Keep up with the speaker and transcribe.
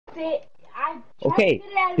it. I Okay,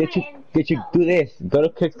 tried to did you do this? Go to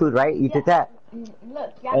cook food, right? You did that.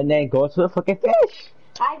 Look, And then go to the fucking fish.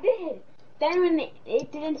 I did. Then when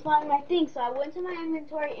it didn't spawn my thing, so I went to my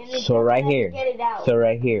inventory and it So right here. get it out. So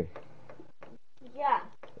right here. Yeah.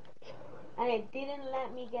 And it didn't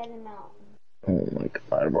let me get it out. Oh my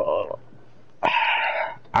god, bro.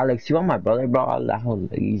 Alex, you want my brother, bro? I'll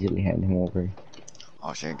easily hand him over.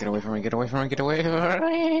 Oh shit, get away from me, get away from me, get away from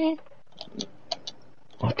me.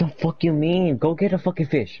 What the fuck you mean? Go get a fucking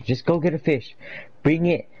fish. Just go get a fish. Bring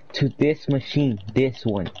it to this machine. This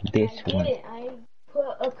one. I put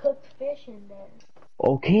a cooked fish in there.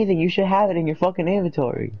 Okay, then you should have it in your fucking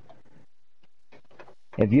inventory.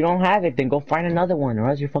 If you don't have it, then go find another one, or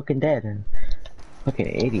else you're fucking dead. Fucking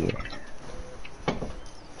idiot.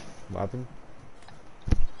 What happened?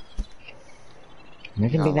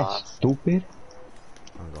 Imagine being that stupid.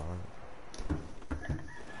 I'm gone.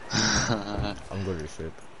 I'm going to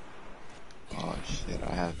ship. Oh shit,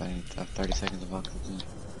 I have 30 seconds of oxygen.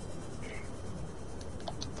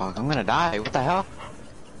 Fuck, I'm gonna die, what the hell?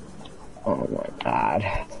 Oh my god.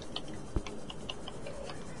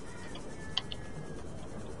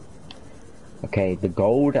 Okay, the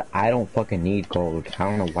gold, I don't fucking need gold. I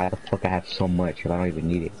don't know why the fuck I have so much if I don't even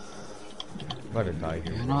need it. I'm about to die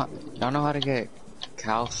here. Y'all know how to get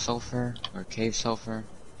cow sulfur or cave sulfur?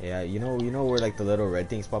 Yeah, you know where like the little red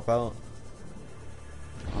things pop out?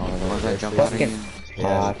 Oh, the ones that jump out of you?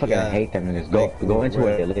 Yeah, I fucking hate them niggas. Go into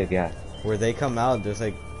where they live, yeah. Where they come out, there's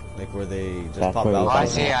like where they just That's pop where out. Oh, I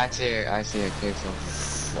see a cave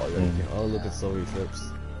sulfur. Oh, look at Zoe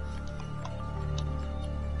flips.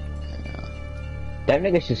 That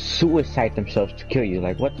niggas should suicide themselves to kill you.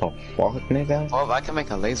 Like, what the fuck, nigga? Well, I can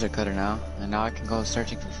make a laser cutter now, and now I can go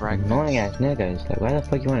searching for fragments. Annoying ass niggas. Like, why the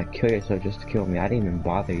fuck you wanna kill yourself just to kill me? I didn't even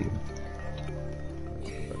bother you.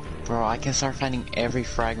 Bro, I can start finding every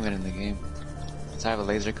fragment in the game. Since I have a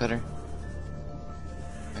laser cutter,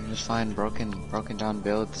 I can just find broken down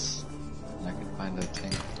builds, and I can find the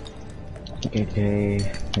thing. Okay,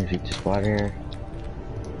 there's just water.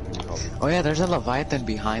 Oh yeah, there's a Leviathan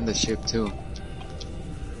behind the ship too.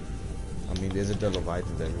 I mean, there's a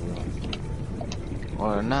Leviathans everywhere.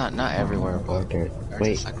 Well, not everywhere, but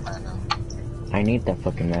wait. I need that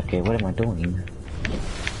fucking map. Okay, what am I doing?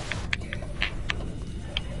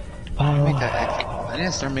 I need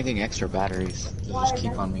to start making extra batteries. Just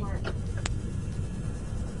keep on me.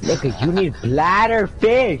 Look, you need bladder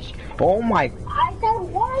fish. Oh my. I got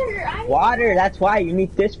water. Water. That's why you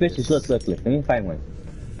need this fish. Look. Let me find one.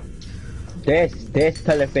 This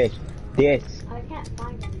color fish. This. I can't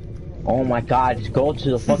find it. Oh my god, just go to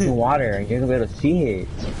the fucking water and you're gonna be able to see it.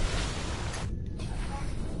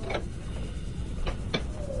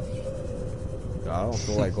 I don't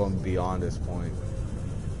feel like going beyond this point.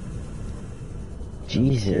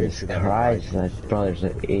 Jesus Christ, that brother's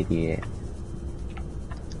an idiot.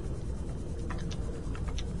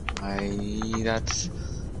 That's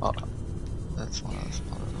one of the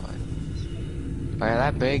smaller Leviathans. Oh yeah,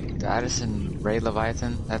 that big Addison Ray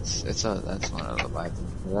Leviathan, that's one of the Leviathans.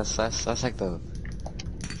 That's like the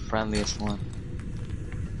friendliest one.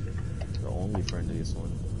 The only friendliest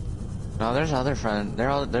one. No, there's other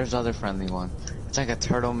friendly one. It's like a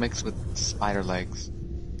turtle mixed with spider legs.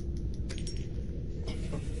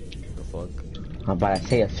 The fuck? I'm about to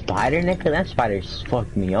say a spider, nigga? That spider's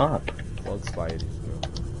fucked me up. Fuck spiders, bro.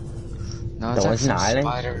 No, it's like some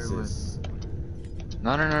spider with...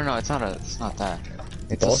 No, it's not that.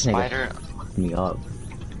 It's a spider. Fucked me up.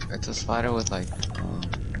 It's a spider with like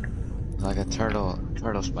a turtle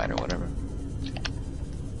spider, whatever.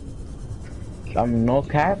 I'm no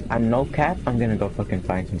cap, I'm gonna go fucking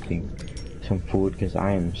find some food, cause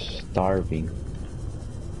I am starving.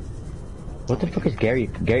 What the fuck is Gary?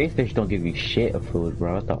 Gary fish don't give you shit of food,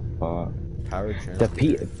 bro. What the fuck? Power the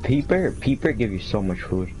peeper give you so much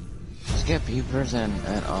food. Just get peepers and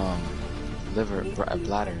liver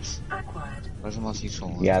bladders. Those are the most useful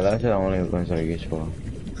ones. Yeah, those are the only ones that are useful.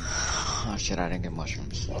 Oh shit, I didn't get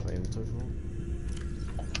mushrooms.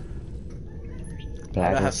 I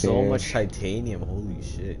have so much titanium, holy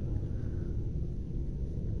shit.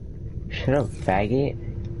 Shut up, faggot.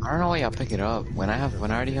 I don't know why y'all pick it up. When I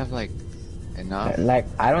already have like enough. Like,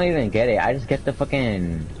 I don't even get it. I just get the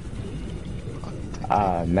fucking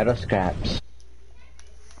metal scraps.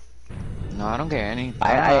 No, I don't get any.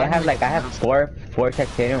 I have four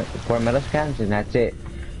titanium, 4 metal scraps, and that's it.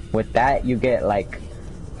 With that, you get like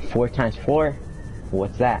 4 times 4.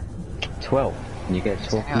 What's that? 12. And you get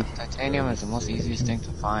 12 pieces. Titanium is the most easiest thing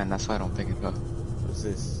to find. That's why I don't pick it up. What's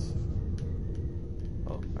this?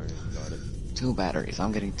 Oh, alright, got it. 2 batteries.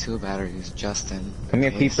 I'm getting 2 batteries, Justin. Come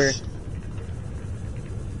here, peeper.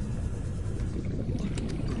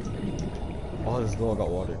 Oh, let's go. I got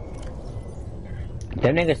water.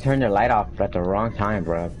 Them niggas turn their light off at the wrong time,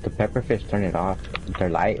 bro. The pepperfish turn it off. Their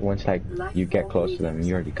light once like you get close to them, and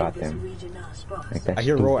you already got them. Like that's I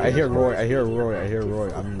hear Roy. I stupid. hear Roy. I hear Roy. I hear Roy.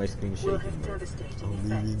 I'm my screen shaking. Bro.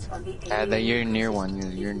 I'm leaving. Then you're near one.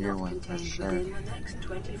 You're near one for sure.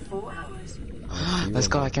 Let's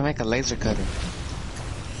go. I can make a laser cutter.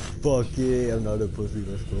 Fuck yeah! I'm not a pussy.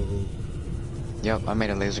 Let's go. Yep, I made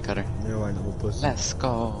a laser cutter. Never mind. I'm a pussy. Let's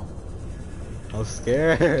go. I'm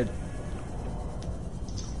scared.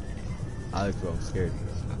 Alex, bro, I'm scared.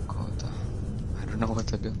 I don't know what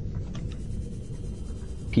to do.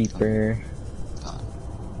 Peeper.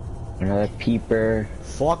 Another peeper.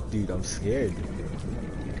 Fuck, dude, I'm scared.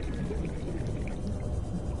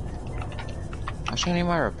 I should need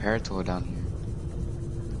my repair tool down here.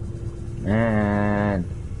 Man.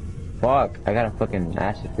 Fuck, I got a fucking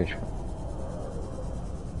acid fish.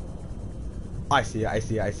 I see it, I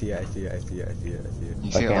see it, I see it, I see it, I see it, I see it, I see it.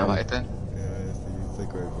 You see Okay, the light then? Yeah, I see it. It's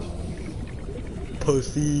like right from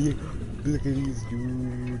pussy. Look at these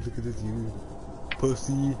dudes. Look at this dude.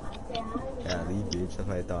 Pussy. Yeah, leave, bitch. That's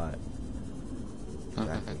what I thought.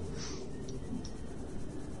 Exactly.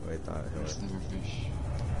 What I thought. Silverfish.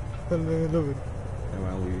 I love it. Never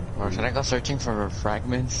mind, I'm leaving. Or should I go searching for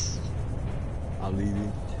fragments? I'm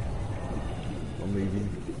leaving. I'm leaving.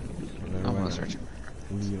 Never I'm mind. gonna search.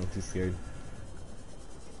 I'm leaving. I'm too scared.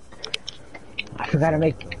 I forgot to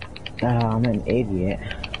make. I'm an idiot.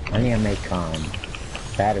 I need to make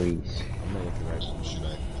batteries. I'm not looking right.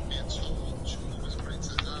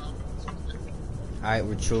 Alright,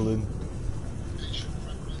 we're chilling.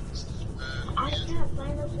 I can't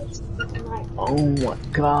find those fish in my Oh my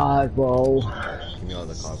god, bro. Give me all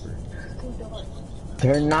the copper. door.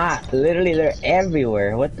 They're not. Literally, they're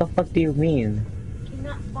everywhere. What the fuck do you mean?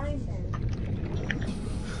 Cannot find them.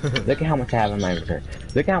 Look at how much I have in my inventory.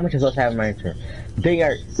 Look at how much of those I have in my inventory. They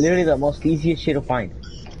are literally the most easiest shit to find.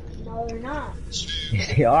 No, they're not. Yes,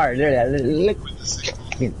 they are. Look.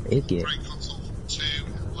 Fucking idiot.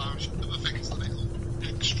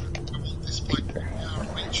 Peeper.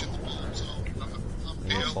 I'm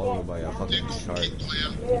not followed by a fucking shark.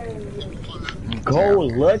 Go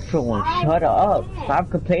look for one. Shut up. Stop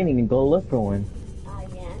complaining and go look for one. I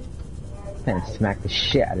am. And smack the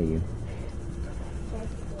shit out of you.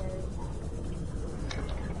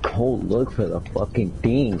 Go look for the fucking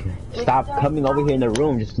thing. Stop coming over here in the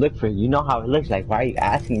room. Just look for it. You know how it looks like. Why are you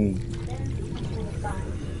asking me?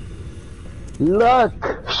 Look!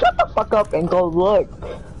 Shut the fuck up and go look.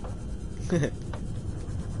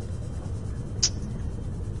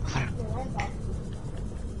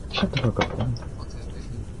 Shut the fuck up, man.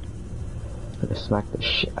 I'm gonna smack the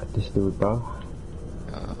shit out of this dude, bro.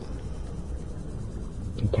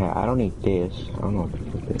 Okay, I don't need this. I don't know what to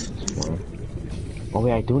put this for. Oh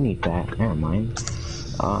wait, I do need that. Never mind.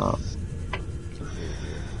 I'm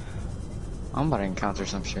about to encounter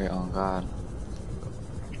some shit. Oh god.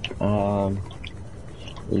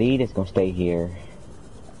 Lead is gonna stay here.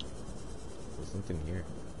 There's something here.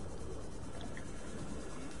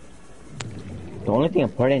 The only thing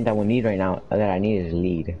important that we need right now, that I need is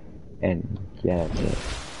lead. And yeah, that's it.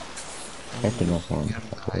 Everything else on.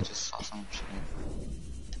 I just saw some shit.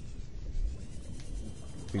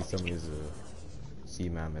 Please tell me there's a sea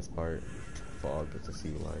mammoth part. Fog, it's a sea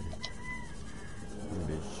lion.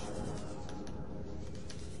 Bitch.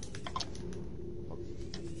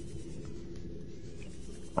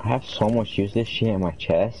 I have so much useless shit in my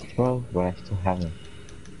chest, bro, but I still haven't.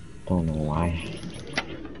 Don't know why.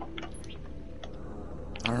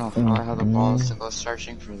 I don't know if I have the balls to go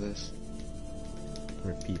searching for this.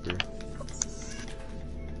 Or peeper.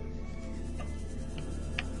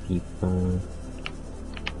 People.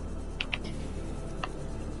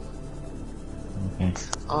 Okay.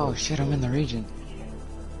 Oh shit, I'm in the region.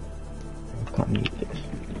 I can't need this.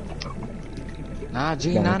 Nah,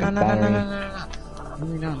 G, Yeah, nah, like nah, a nah, nah, nah, battery. nah, nah, nah. Leave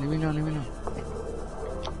me know, leave me know, leave me know.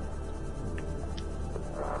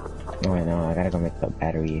 No, I know, I gotta go make the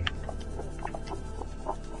battery.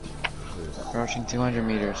 Approaching 200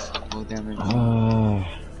 meters. Low damage.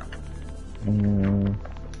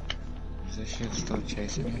 Is this shit still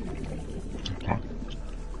chasing me? Okay.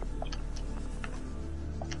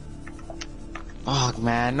 Oh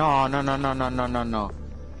man, no, no, no, no, no, no, no, no.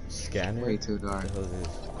 Scanner? Way too dark. What the hell is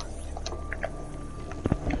this?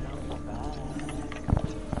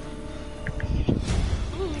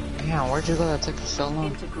 Damn, where'd you go? That took so long.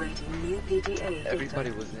 Integrating new PDA.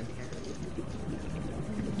 Everybody was in here.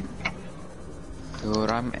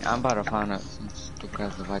 Dude, I'm about to find out some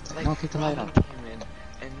stupid device. No, keep the light on.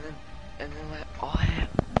 And then let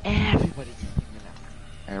everybody came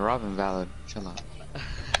in. Hey, Robin, valid. Chill out.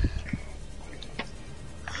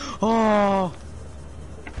 Oh!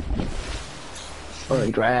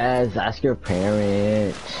 Grass, ask your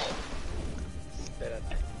parents.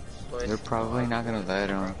 They're probably not gonna let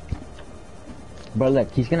him. But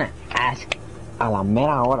look, he's gonna ask a la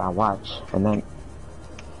mera hora, watch, and then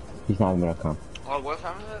he's not even gonna come. Oh, what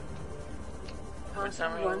time is it? What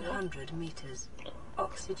time are you 100 meters.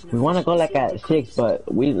 Oxygen We wanna go like at efficiency 6,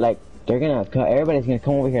 but we like, everybody's gonna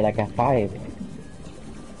come over here like at 5.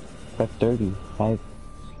 5:30, 5.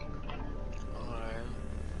 Alright.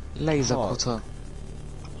 Laser Oh. cutter.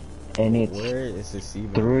 And it's Where is the sea?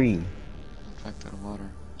 3. Infected water.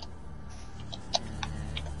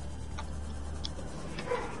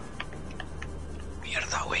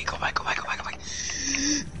 Mierda, wait, go back.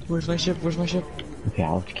 Where's my ship? Okay,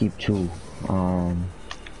 I'll keep 2.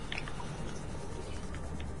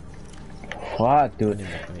 Fuck, dude. I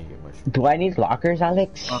didn't get much. Do I need lockers,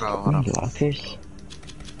 Alex? Hold on, Do hold I on. need lockers?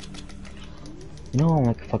 No, I'm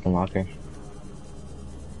like a fucking locker.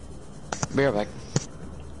 Be right back.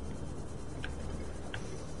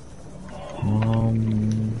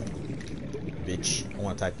 Bitch, I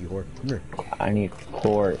want to type you whore. Come here. I need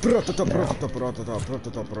cord. What does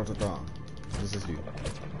this do?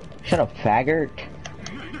 Shut up, faggot.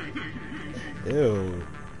 Ew.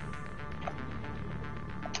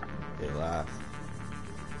 They laugh.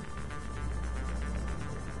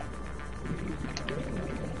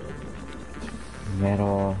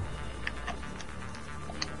 Metal.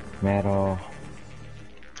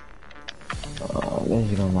 Oh,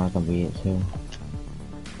 this is not gonna be it too.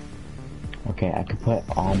 Okay, I could put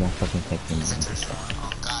all my fucking things in there.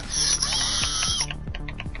 Oh god.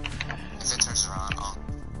 Zitters are on. Oh.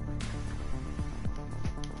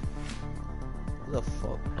 What the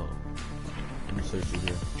fuck? Oh. Let me search it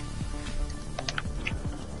here.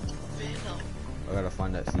 I gotta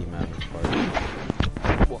find that sea mammoth part.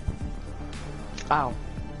 Ow.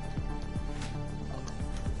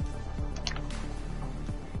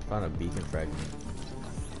 Found a beacon fragment.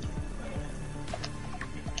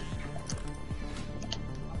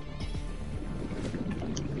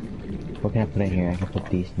 What can I put in here? I can put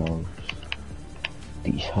these nodes.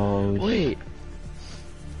 These hoes. Wait.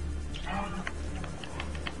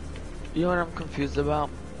 You know what I'm confused about?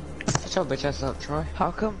 Shut your bitch ass up, Troy.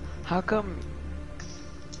 How come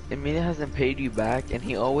Emilia hasn't paid you back and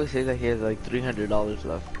he always says that he has like $300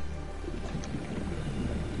 left?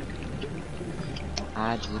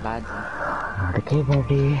 Okay,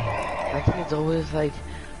 buddy. I think it's always like,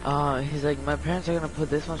 he's like, my parents are gonna put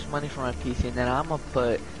this much money for my PC and then I'm gonna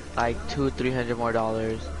put like $200-300 more.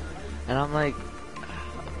 And I'm like,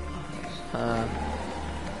 I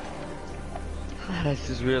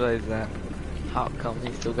just realized that. How come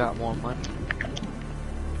he still got more money?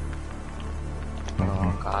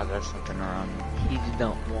 Oh god, there's something around me. He just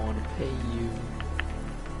don't want to pay you.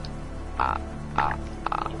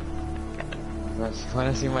 You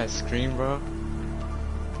wanna see my screen, bro?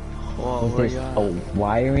 Whoa, Is where this you at? a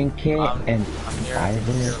wiring kit and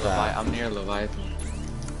I'm near Leviathan.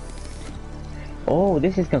 Oh,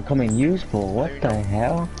 this is gonna come in useful. What the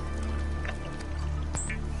hell?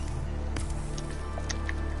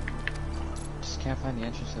 Just can't find the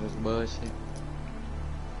entrance to this bullshit.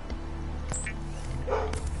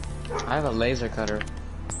 I have a laser cutter.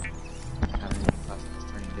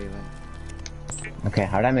 Okay,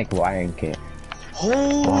 how do I make a wiring kit?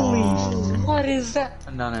 Holy, what is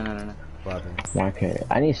that? No. What happened? Okay,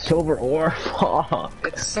 I need silver ore. Fuck.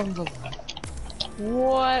 It's some.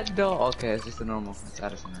 What? No. Okay, it's just a normal. It's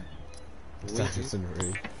Addison, right? That's in the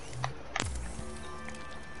rig.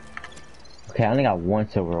 Okay, I only got 1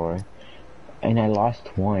 silver ore. And I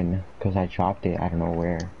lost 1 because I dropped it. I don't know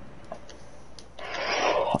where.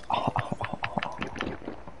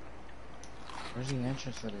 Where's the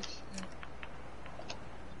entrance for this? Yeah.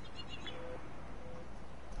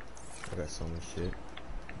 I got so much shit.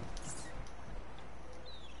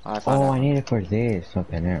 Oh, I found Oh, out. I need it for this.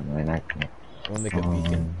 Okay, never mind. I can't. I wanna make a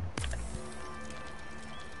beacon.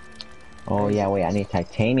 Oh yeah, wait. I need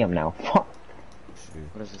titanium now. Fuck. Shoot.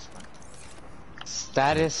 What is this one?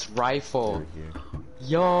 Status rifle. Over here.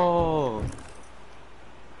 Yo!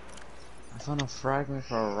 I found a fragment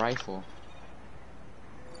for a rifle.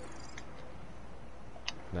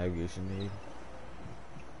 Navigation aid.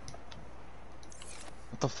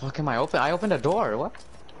 What the fuck am I open? I opened a door. What?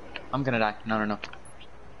 I'm gonna die. No.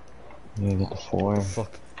 You get the 4.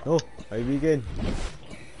 Fuck. No, I begin.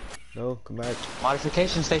 No, come back.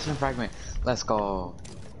 Modification station fragment. Let's go.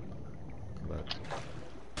 Come back.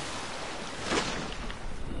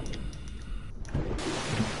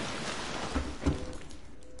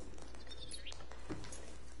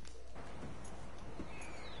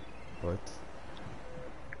 What?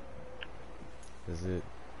 Is it?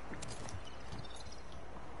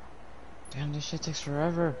 Damn, this shit takes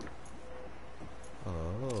forever.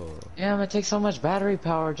 Oh. Damn, it takes so much battery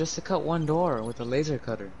power just to cut one door with a laser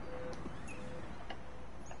cutter.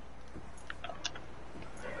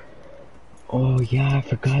 Oh yeah, I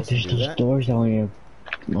forgot Supposed to there's do those that? doors out here.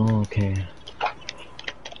 Oh, okay.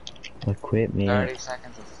 Equipment. 30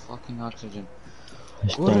 seconds of fucking oxygen.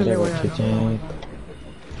 Standard oxygen.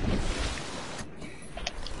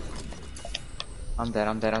 I'm dead,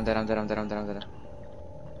 I'm dead, I'm dead, I'm dead, I'm dead, I'm dead, I'm dead.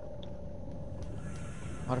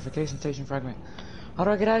 Modification station fragment. How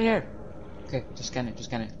do I get out of here? Okay, just scan it, just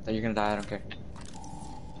scan it. That you're gonna die, I don't care.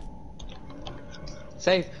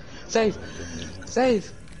 Save! Save!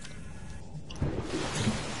 Save!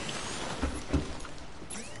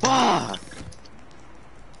 Fuck!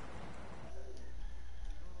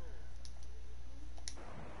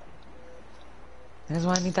 That's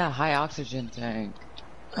why I need that high oxygen tank.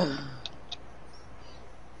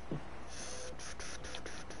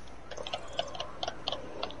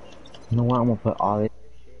 You know what? I'm gonna put all it.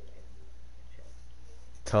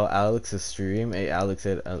 Tell Alex to stream. Hey, Alex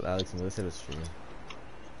said. Alex, Miller said a stream.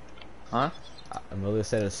 Huh? Miller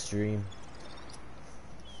said a stream.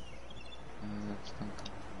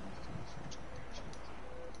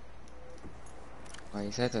 Oh,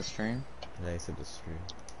 you said the stream? Yeah, he said the stream.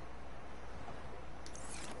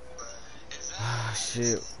 Ah,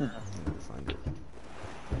 shit. I need to find it.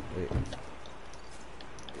 Wait.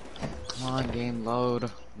 Come on, game, load.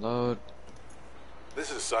 Load.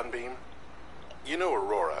 This is Sunbeam. You know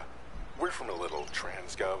Aurora. We're from a little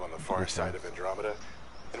transgov on the far side of Andromeda,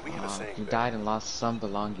 and we have a saying You that died and lost some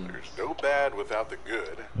belongings. there's no bad without the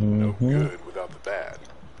good, no good without the bad.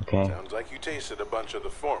 Okay. Sounds like you tasted a bunch of the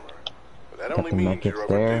former, but that Got only the means you're medkits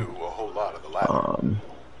there. overdue a whole lot of the latter.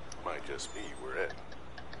 Might just be we're it.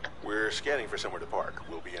 We're scanning for somewhere to park.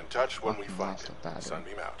 We'll be in touch when we Fucking find lost it. a battery.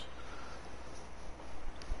 Sunbeam out.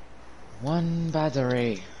 One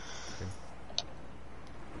battery.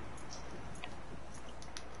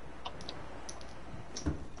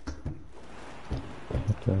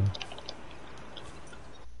 Okay.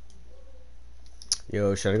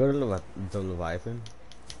 Yo, should I go to the Leviathan?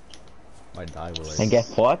 My dog will like. And get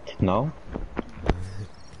fucked? No.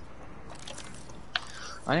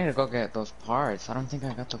 I need to go get those parts. I don't think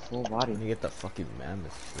I got the full body. Let me get the fucking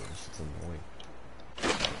mammoth shit. This shit's annoying.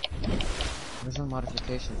 There's a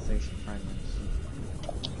modification station fragments.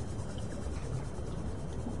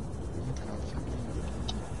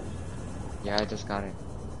 Yeah, I just got it.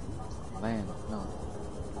 Land, no.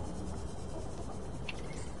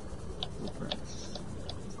 Blueprints.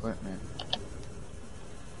 Equipment.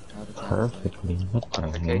 Habitat Perfectly. What the hell?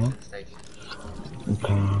 modification station.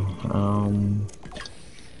 Okay. I'm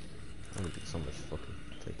gonna get so much fucking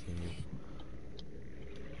titanium.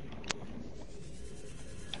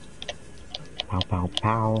 Pow pow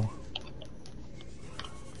pow.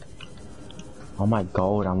 Oh my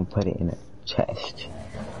gold, I'm gonna put it in a chest.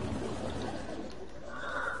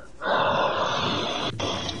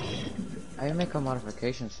 I can make a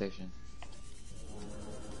modification station.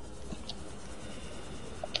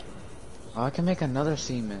 Oh, I can make another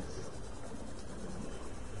sea myth.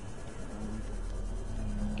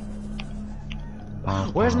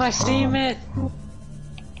 Pow, Where's pow, my pow. sea myth?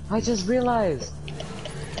 I just realized.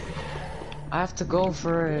 I have to go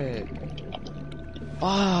for it.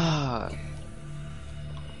 Ah.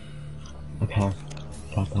 Okay.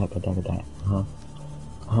 Got that.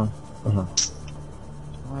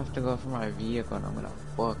 I have to go for my vehicle and I'm gonna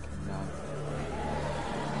fucking die.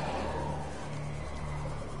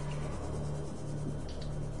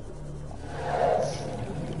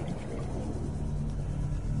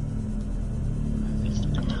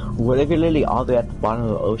 What if you're literally all the way at the bottom of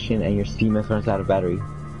the ocean and your steamer runs out of battery?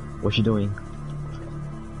 What you doing?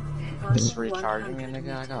 Just recharging me,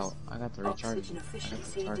 nigga. I got the recharging. Oxygen I got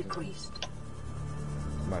efficiency the charger. decreased.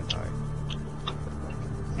 My dog.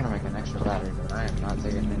 I'm gonna make an extra battery, but I am not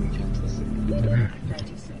taking any chances.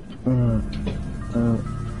 30 seconds.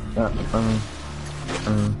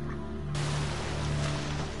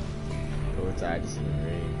 Go inside, just in the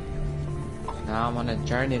rain. Now I'm on a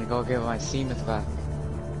journey to go get my sea myth back.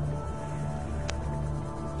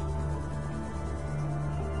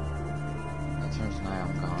 That turns night,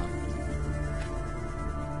 I'm gone.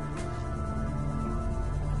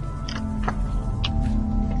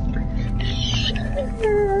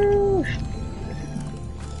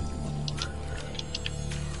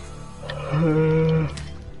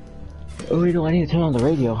 Oh, you know, I need to turn on the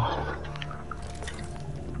radio.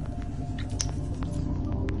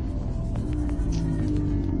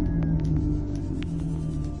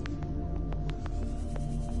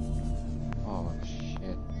 Oh,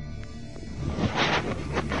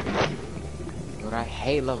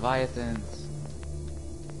 hate Leviathans.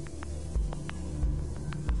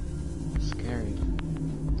 Scary.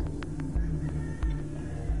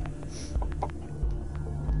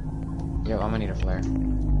 Yo, I'm gonna need a flare.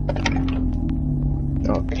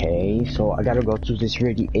 Okay, so I gotta go to this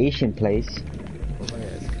radiation place. Oh,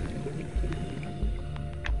 yes.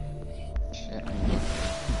 Shit.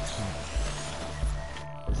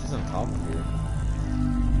 This is on top of here.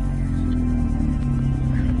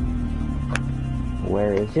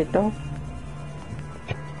 Where is it though?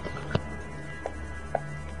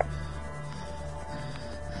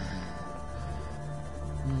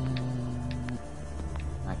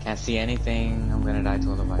 I can't see anything. I'm gonna die to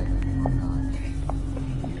a Leviathan. Oh god.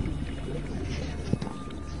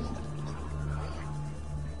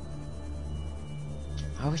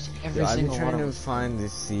 I wish every Yo, I've been single trying one to of find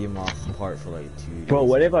this sea moth part for like 2 years. Bro,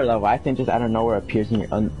 what if a Leviathan just out of nowhere appears in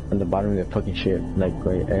your on the bottom of your fucking ship, like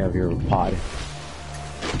right of your pod?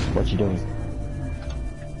 What you doing?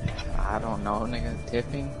 I don't know, nigga.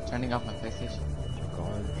 Tipping? Turning off my PlayStation?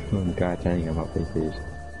 Oh god, telling you about PlayStation.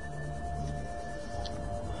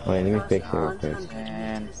 Wait, let me fix it real quick.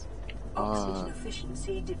 And Oxygen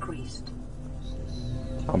efficiency decreased.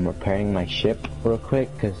 I'm repairing my ship real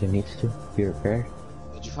quick because it needs to be repaired.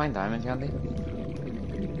 did you find diamonds, Gandhi?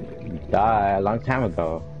 Died a long time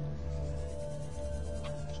ago.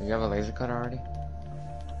 So you have a laser cutter already?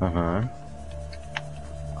 Uh-huh.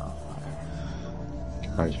 Oh,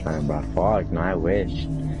 I was trying, bro. Fuck, no, I wish.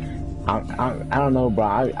 I don't know, bro.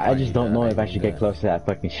 I just don't know if I should get close to that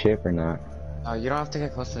fucking ship or not. oh, you don't have to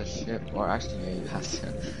get close to the ship, or actually, yeah, you have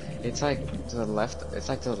to. It's like to the left. It's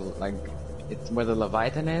like to the, like, it's where the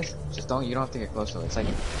Leviathan is. Just don't. You don't have to get close to it. It's like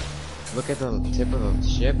look at the tip of the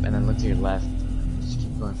ship and then look to your left. Just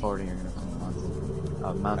keep going forward, and you're gonna find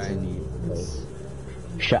a mountain. I need this.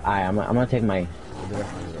 I'm gonna take my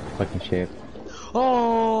fucking ship.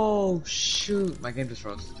 Oh shoot! My game just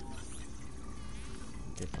froze.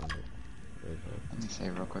 Okay, found it. Where's it? Let me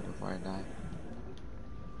save real quick before I die.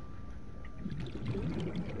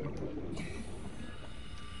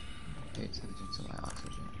 Pay attention to my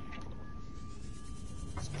oxygen.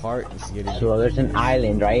 This part is getting. So there's an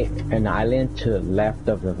island, right? An island to the left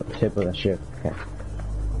of the tip of the ship. Okay.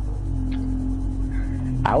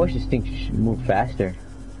 I wish this thing should move faster.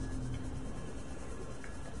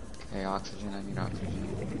 Okay, oxygen. I need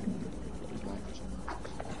oxygen.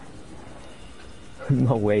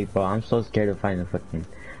 No way, bro. I'm so scared to find the fucking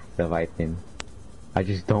Leviathan. I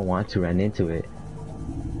just don't want to run into it.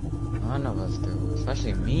 None of us do,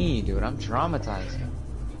 especially me, dude. I'm traumatized.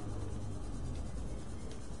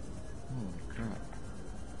 Holy crap!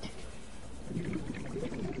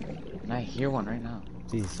 And I hear one right now.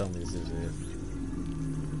 Please tell me this is it.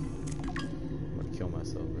 I'm gonna kill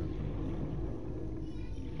myself, bro.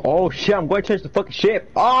 Oh shit, I'm going to touch the fucking ship.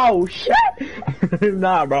 Oh shit!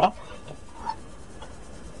 Nah, bro.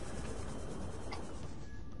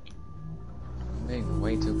 I'm being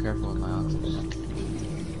way too careful with my oxygen.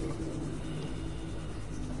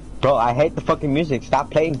 Bro, I hate the fucking music.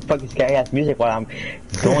 Stop playing fucking scary ass music while I'm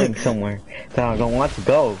going somewhere that I don't want to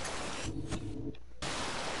go.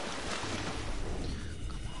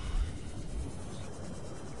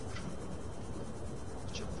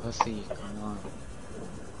 Pussy, come on.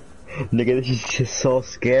 Nigga, this is just so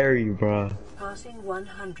scary, bro. Passing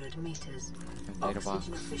 100 meters. Data box.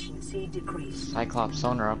 Oxygen efficiency decreased. Cyclops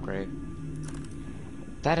sonar upgrade.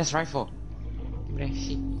 Status rifle. Give me that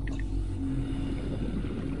shit.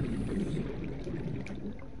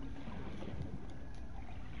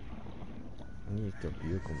 I need the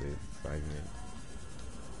vehicle fragment.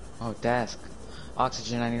 Oh, desk.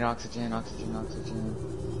 Oxygen, I need oxygen, oxygen, oxygen.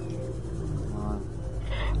 Come on.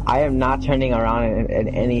 I am not turning around in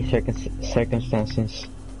any circumstances.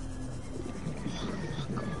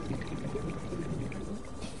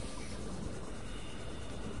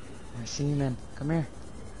 I see you, man. Come here.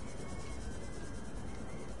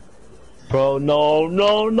 Bro, no,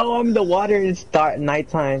 I'm in the water and it's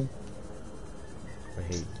nighttime. I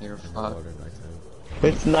hate You're the fucked. water nighttime.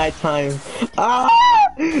 It's nighttime. Ah!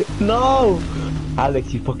 No!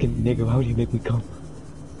 Alex, you fucking nigga, how do you make me come?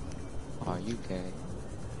 Oh, you gay.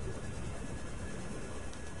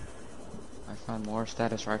 I found more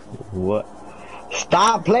status rifle. What?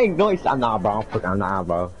 Stop playing noise! I'm not, bro. I'm not,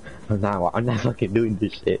 bro. I'm not fucking doing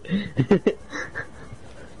this shit. Man,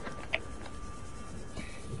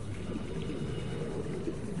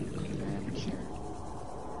 sure.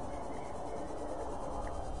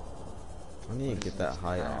 I need to get that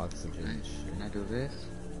high oxygen shit. Can I do this?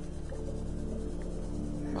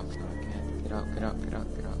 Fuck no, I can't. Get up, get up, get up,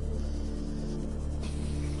 get up.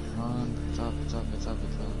 Run, it's up, it's up, it's up,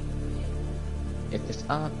 it's up. If it's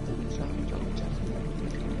up, then it's up.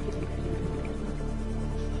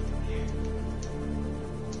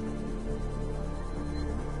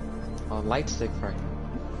 Oh, light stick fragment.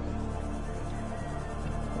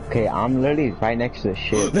 Okay, I'm literally right next to the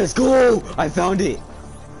ship. Let's go! I found it!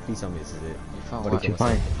 Please tell me this is it. You found What what? did you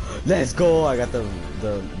find? Let's go! I got the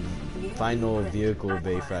final vehicle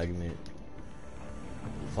bay fragment.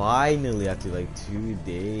 Finally, after like 2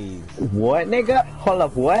 days. What, nigga? Hold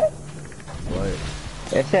up, what? What?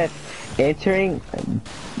 It said entering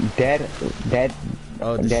dead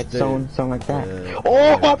Oh, dead zone, something like that. yeah.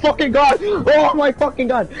 Oh my fucking god! Oh my fucking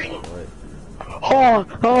god! What?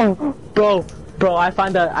 Oh, bro, I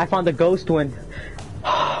found the ghost one.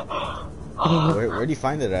 Where do you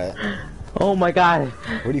find it at? Oh my god!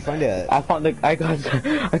 Where do you find it at? I got the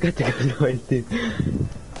ghost one, dude.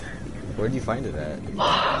 Where do you find it at?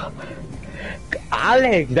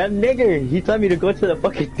 Alex, that nigger, he told me to go to the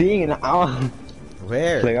fucking thing, and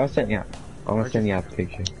Where? like, I'm gonna send you a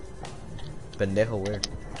picture. Pendejo, where?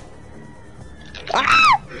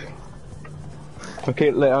 Ah!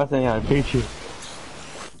 Okay, look, I'll send you a picture.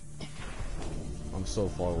 I'm so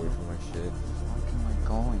far away from my shit. Where am I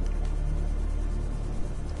going?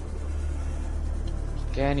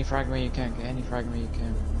 Get any fragment you can. Get any fragment you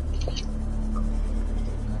can.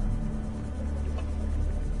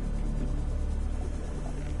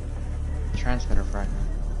 Transmitter fragment.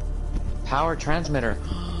 Power transmitter.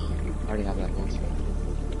 I already have that one.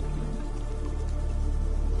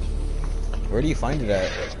 Where do you find it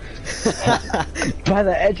at? By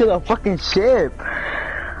the edge of the fucking ship.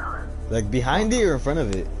 Like behind it or in front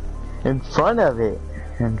of it? In front of it.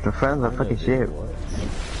 In front of the fucking ship.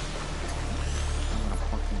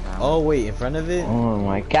 Oh wait, in front of it? Oh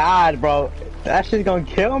my god, bro. That shit's gonna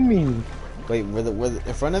kill me. Wait, where the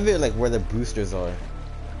in front of it, like where the boosters are?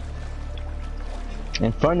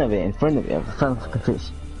 In front of it, in front of the fucking fish.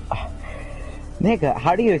 Nigga,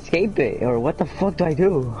 how do you escape it? Or what the fuck do I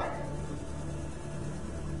do?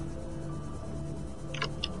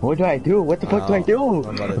 What do I do? What the fuck do I do?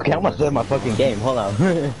 Okay, I'm gonna play my fucking game. Hold on.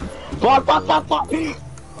 Fuck.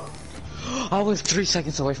 I was 3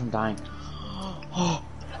 seconds away from dying.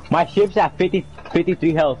 My ship's at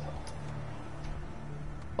 53 health.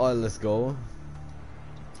 Oh, let's go.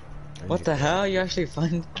 What the hell? You actually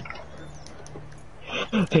find?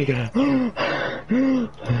 Take it.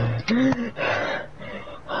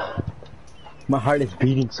 My heart is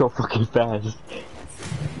beating so fucking fast.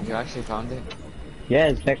 You actually found it?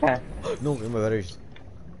 Yes, that guy. No, in my batteries.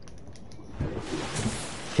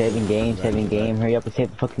 Saving game. Hurry up and save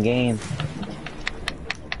the fucking game.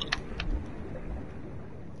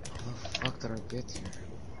 How the fuck did I get here?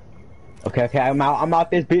 Okay, I'm out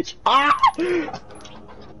this bitch. Ah!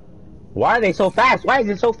 Why are they so fast? Why is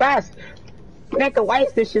it so fast? Nigga, why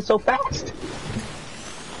is this shit so fast?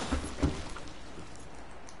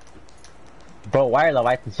 Bro, why are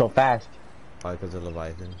Leviathans so fast? Probably because of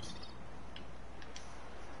Leviathan.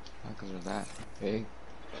 Not because of that big.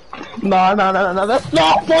 No, that's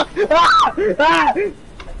no fuck! Ah! Ah!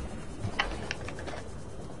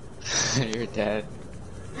 You're dead.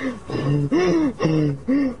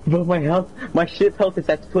 But my ship health is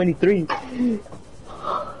at 23.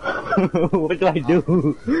 What do I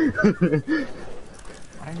do?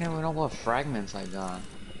 I don't even know what fragments I got.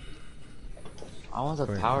 I want the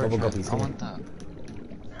power double transmitter. guppies, I want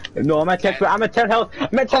the... No, I'm at 10 health. I'm at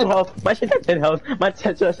 10 health. My shit's at 10 health. My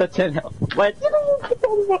shit's at 10 health.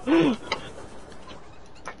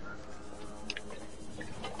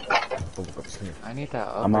 I need that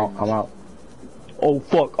I'm upgrade out. I'm out. Oh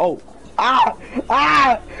fuck. Oh. Ah!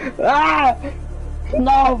 Ah! Ah!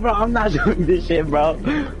 No, bro. I'm not doing this shit, bro.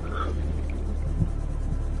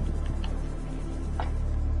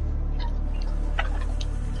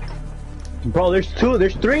 Bro, there's 2.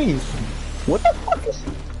 There's 3. What the fuck is...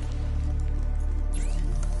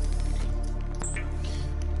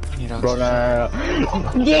 Bro, no.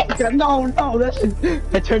 Yeah, no, that shit...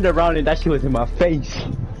 I turned around and that shit was in my face.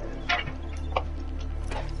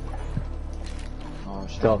 Oh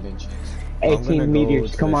shit, So, I've been chased. 18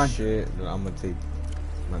 meters, come on. Shit, then I'm gonna take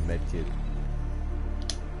my med kit.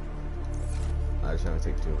 I just want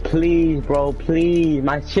to take 2. Please, bro, please.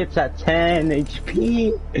 My ship's at 10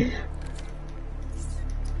 HP.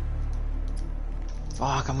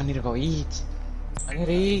 Fuck, I'm gonna need to go eat. I need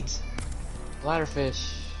to eat.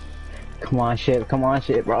 Bladderfish. Come on, ship,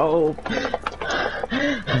 bro.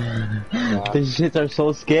 These shits are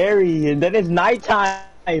so scary, and then it's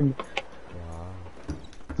nighttime.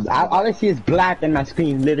 All I see is black in my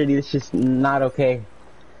screen. Literally, it's just not okay.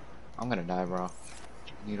 I'm gonna die, bro.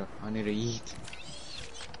 I need to eat.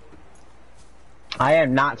 I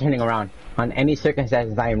am not turning around. On any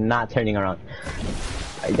circumstances, I am not turning around.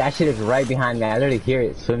 That shit is right behind me. I literally hear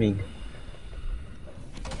it swimming.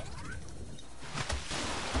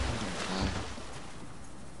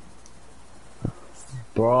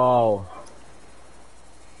 Bro.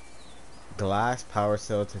 Glass power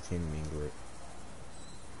cell titanium inglet.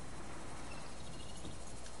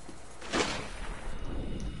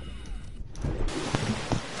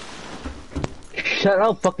 Shut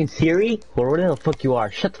up, fucking Siri. Or whatever the fuck you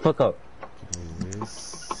are. Shut the fuck up.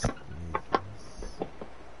 This.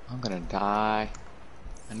 I'm gonna die.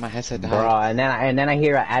 And my headset died. Bro, and then I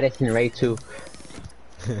hear Addison Ray too.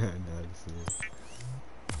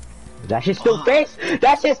 That shit's still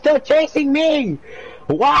that shit's still chasing me!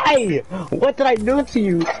 Why? What did I do to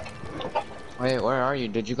you? Wait, where are you?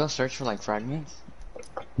 Did you go search for like fragments?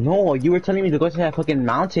 No, you were telling me to go to that fucking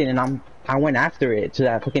mountain and I went after it to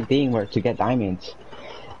that fucking thing where to get diamonds.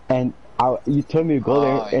 And you told me to go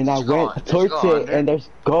there and I went towards it and there's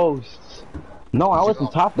ghosts. No, I was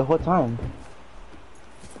on top the whole time.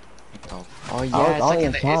 Oh yeah, it's like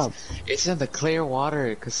in the, it's in the clear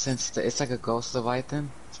water, cause since it's like a ghost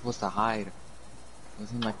leviathan, it's supposed to hide.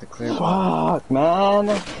 It's in like the clear water. Fuck, man.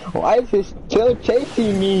 Why is it still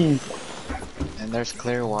chasing me? And there's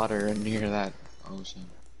clear water near that ocean.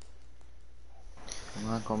 Come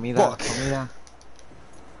on, comida, comida.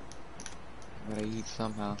 I gotta eat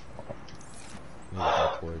somehow.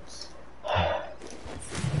 Backwards.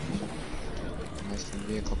 Nice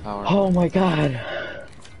vehicle power. Oh my god.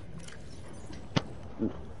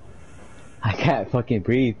 I can't fucking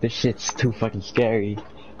breathe. This shit's too fucking scary.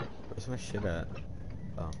 Where's my shit at?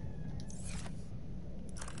 Oh.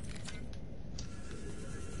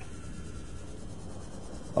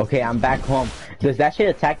 Okay, I'm back home. Does that shit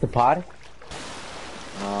attack the pod?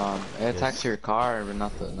 It attacks your car, but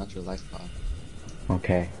not your life pod.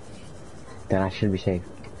 Okay. Then I should be safe.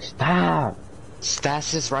 Stop!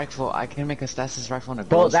 Stasis rifle. I can make a stasis rifle and a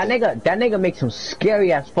Bro, glow that stick. nigga makes some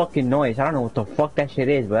scary ass fucking noise. I don't know what the fuck that shit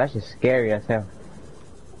is, but that's just scary as hell.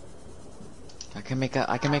 I can make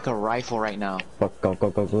a rifle right now. Fuck, go.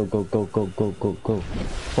 Fuck,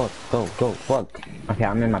 go, fuck. Okay,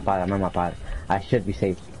 I'm in my pod. I should be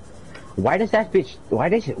safe. Why does that bitch, why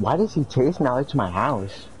does he chase me out to my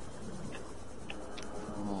house?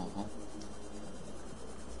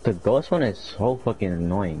 The ghost one is so fucking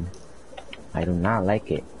annoying. I do not like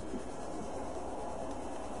it.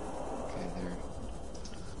 Okay, there.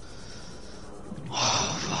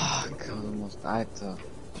 Oh fuck, I almost died though.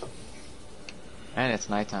 And it's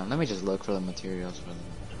nighttime. Let me just look for the materials for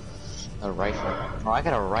a rifle. Oh, I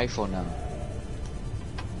got a rifle now.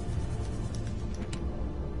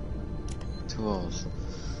 Tools.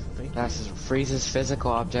 That freezes physical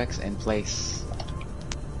objects in place.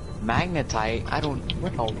 Magnetite? I don't.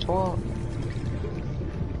 What the fuck?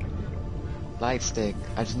 Light stick.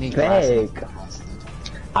 I just need glass. Fake.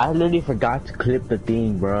 I literally forgot to clip the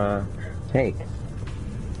thing, bruh. Fake.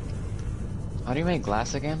 How do you make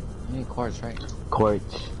glass again? You need quartz, right?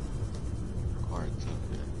 Quartz. Quartz.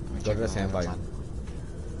 Go to the sandbag.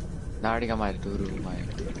 I already got my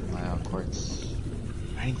my quartz.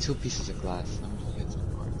 I need 2 pieces of glass. Let me just get some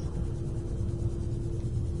quartz.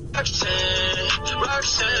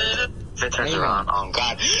 If it turns around, oh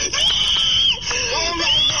god.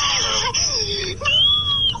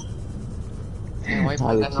 Damn, wait,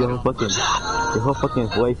 Alex, your whole fucking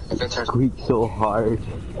voice squeaks so hard.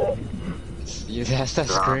 That's that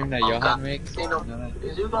scream that Johan makes? Yeah.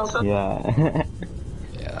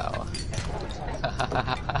 Yeah, that one.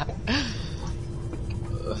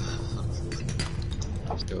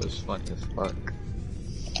 It was fun as fuck.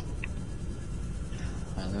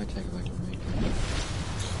 Alright, let me check if I can make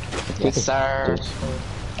it. Yes, sir!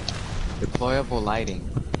 Deployable lighting.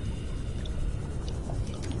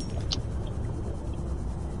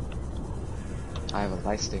 I have a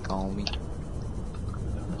light stick on me.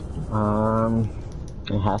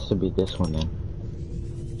 It has to be this one then.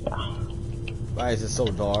 Yeah. Why is it so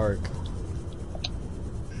dark?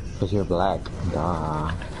 Cause you're black.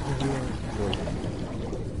 Duh.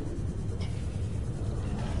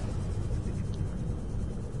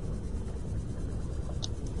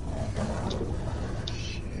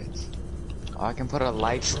 Shit. Oh, I can put a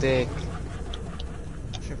light stick.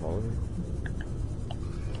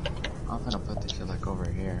 I'm gonna put this shit like over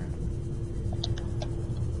here.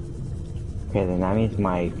 Okay, then that means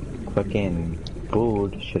my fucking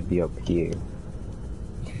food should be up here.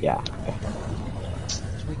 Yeah.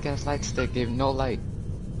 Weak ass light stick gave no light.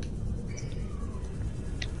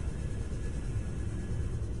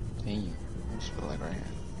 Damn. I'll just put it like right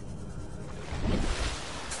here.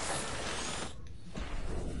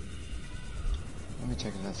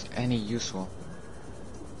 check if that's any useful.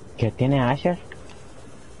 ¿Qué tiene Asher?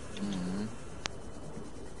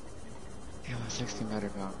 Yeah, 16 better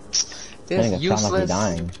go. I This think it sounds like he's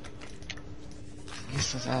dying.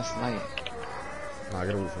 useless ass light. Nah, I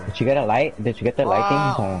gotta wait for Did you get a light? Did you get the lighting?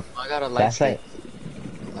 I got a light stick.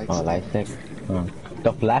 Light stick. Oh.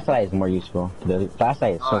 The flashlight is more useful. The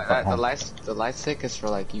flashlight is so The fast. the light stick is for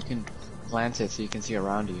like you can plant it so you can see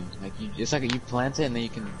around you. Like it's like you plant it and then you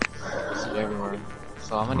can see everywhere.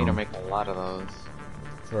 So I'm gonna need to make a lot of those.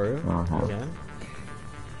 For real? You can?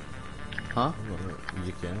 Huh?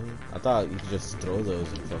 You can? I thought you could just throw those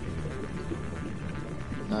and fucking.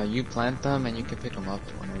 No, you plant them and you can pick them up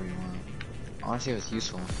whenever you want. I wanna see if it's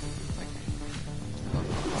useful. Like,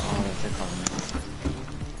 oh, that's it calling me.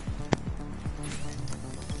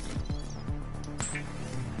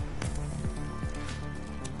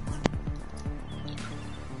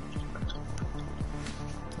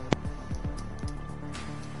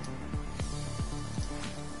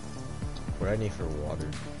 What do I need for water?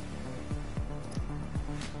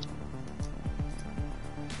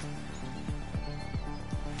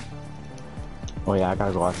 Oh yeah, I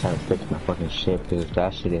gotta go outside and fix my fucking ship because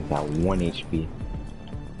that shit is at 1 HP.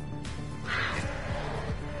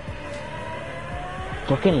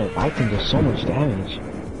 Fucking Leviathan does so much damage.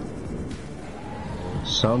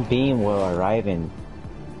 Sunbeam will arrive in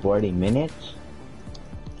 40 minutes?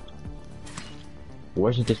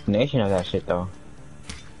 Where's the destination of that shit though?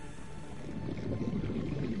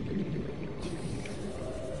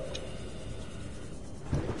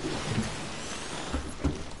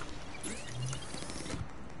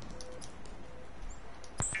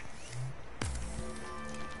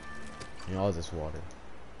 All this water.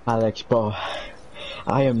 Alex, bro,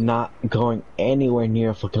 I am not going anywhere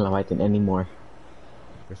near fucking Leviathan anymore.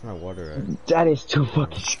 Where's my water at? That is too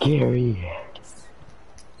fucking scary.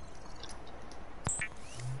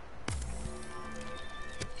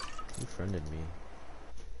 You friended me.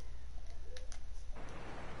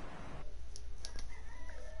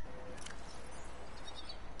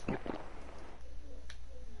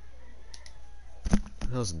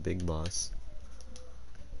 That was Big Boss.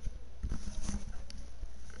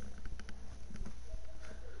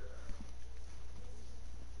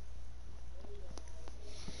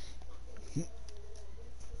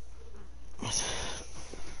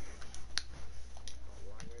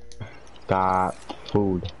 Got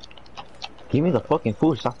food. Give me the fucking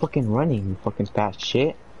food. Stop fucking running, you fucking fast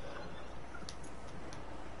shit.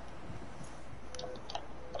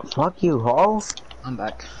 Fuck you, ho. I'm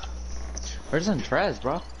back. Where's Andres,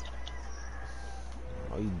 bro?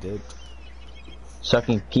 Oh, you did.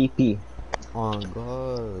 Sucking pee-pee. Oh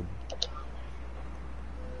god.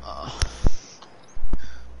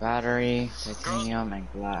 Battery, titanium, and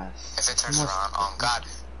glass. If it turns around, oh god.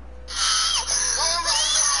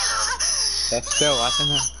 That's still watching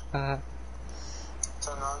that.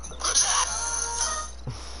 Turn on to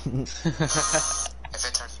if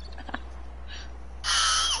it turns.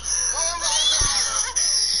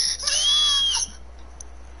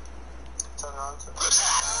 Turn on to.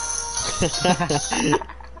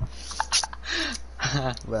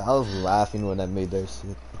 But I was laughing when I made that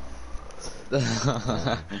shit.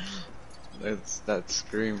 That's that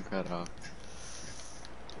scream cut off.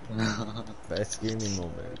 Best screaming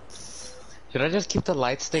moment. Should I just keep the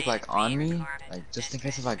light stick like on me? Like just in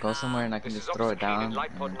case if I go somewhere and I can just throw it down and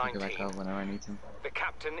pick it back up whenever I need to? The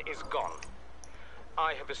captain is gone.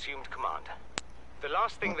 I have assumed command. The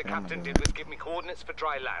last thing the captain did was give me coordinates for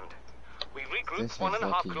dry land. We regrouped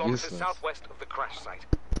 1.5 kilometers southwest of the crash site.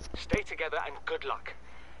 Stay together and good luck.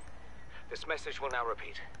 This message will now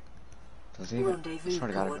repeat. Rendezvous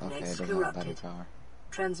coordinates corrupted.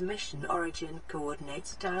 Transmission origin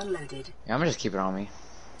coordinates downloaded. Yeah, I'm gonna just keep it on me.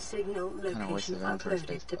 Signal location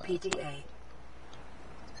uploaded to PDA.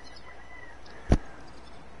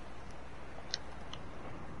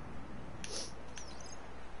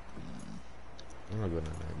 I'm not going to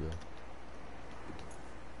that good.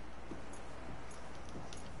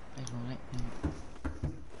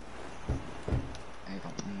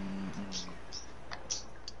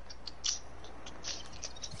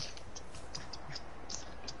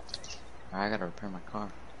 I gotta repair my car.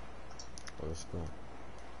 Oh, let's go.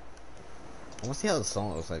 I want to see how the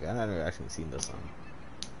sun looks like. I've never actually seen the sun.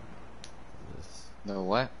 The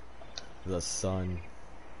what? The sun.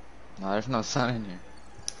 No, there's no sun in here.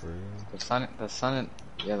 For real? The sun,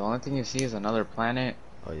 yeah, the only thing you see is another planet.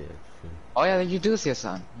 Oh yeah, true. Oh yeah, you do see a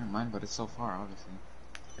sun. Never mind, but it's so far, obviously.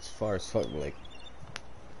 It's far as fuck, like,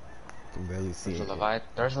 you can barely see it.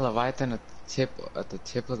 There's a Leviathan at the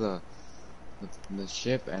tip of the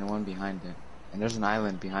ship and one behind it. And there's an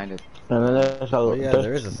island behind it. And then there's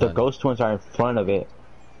there is a the sun. ghost ones are in front of it.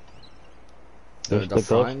 The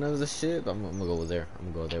front of the ship? I'm gonna go there.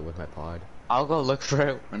 I'm gonna go there with my pod. I'll go look for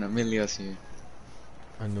it when Emilio's here.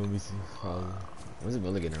 I know me see probably. When's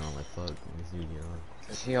Emilio getting on? Like fuck, let me see you get on.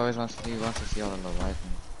 Cause he always wants to see all the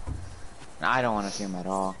Leviathan. And I don't want to see him at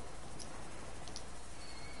all.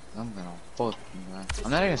 I'm gonna fucking die.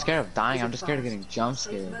 I'm not even scared of dying, I'm just scared of getting jump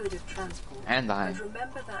scared. And dying.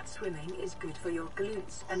 Remember that swimming is good for your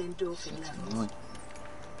glutes and endorphin levels.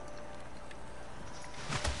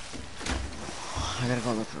 I gotta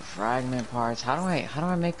go look for fragment parts. How do I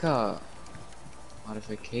make a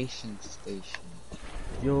modification station?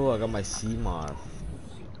 Yo, I got my sea moth.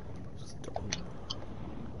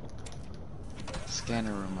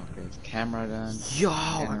 Scanner room upgrades. Camera done. Yo,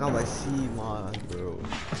 I got my sea moth, bro.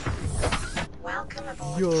 Welcome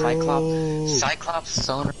aboard. Yo. Cyclops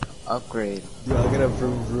sonar upgrade. Yo, I got a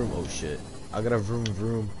vroom vroom. Oh shit. I got a vroom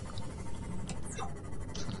vroom.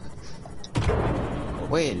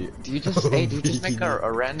 Wait, do you just do you just make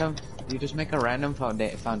a random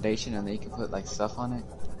foundation and then you can put like stuff on it?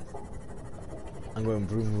 I'm going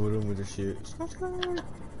vroom vroom with the shit.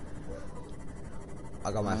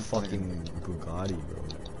 I got my fucking Bugatti, bro.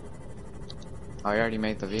 Oh, you already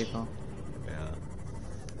made the vehicle? Yeah.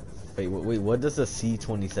 Wait, what does the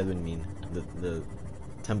C27 mean? The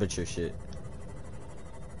temperature shit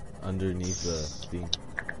underneath the thing.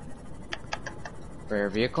 For your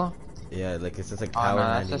vehicle? Yeah, like it says like power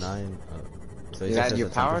 99. So it says your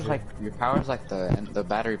power's like the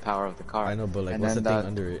battery power of the car. I know, but like what's the thing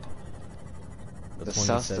under it?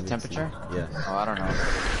 The temperature? Yeah. Oh, I don't know.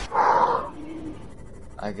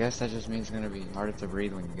 I guess that just means it's gonna be harder to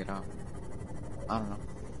breathe when you get out. I don't know.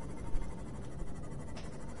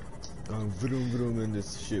 I'm vroom vroom in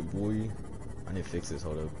this shit, boy. I need to fix this.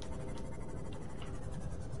 Hold up.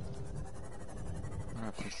 Where do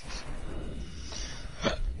I fix this?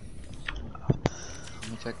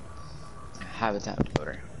 Let me check. Habitat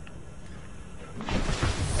builder.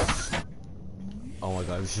 Oh my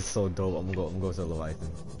god, this is so dope. I'm gonna go to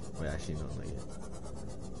Leviathan. Wait, actually no, not yet.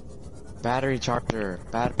 Battery charger.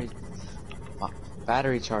 Battery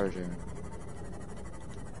charger.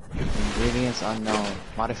 Ingredients unknown.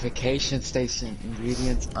 Modification station.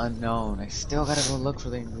 Ingredients unknown. I still gotta go look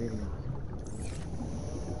for the ingredients.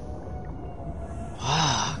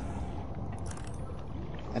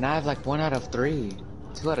 And I have like 1 out of 3.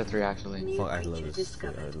 2 out of 3 actually. Fuck, I love this. I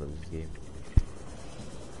love this game.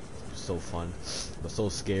 So fun, but so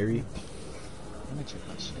scary. Let me check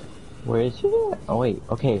my shit. Where is it? Oh wait,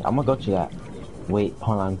 okay, I'm gonna go to that. Wait,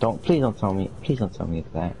 hold on, please don't tell me it's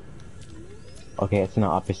that. Okay, it's in the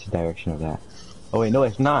opposite direction of that. Oh wait, no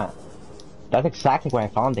it's not. That's exactly where I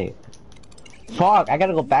found it. Fuck, I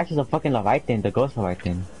gotta go back to the fucking Leviathan, the ghost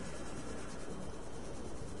Leviathan.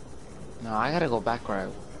 No, I gotta go back where I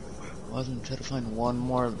was and try to find one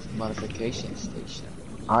more modification station.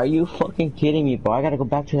 Are you fucking kidding me, bro? I gotta go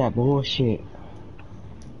back to that bullshit.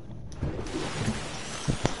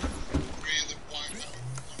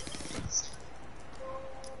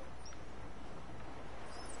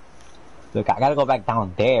 Look, I gotta go back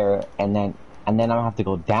down there, and then I'm gonna have to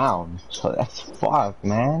go down. So that's fuck,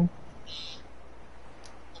 man.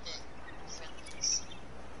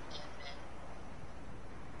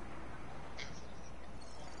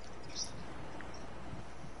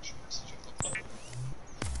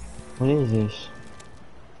 What is this?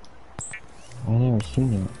 I've never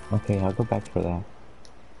seen it. Okay, I'll go back for that.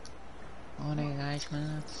 Morning, guys,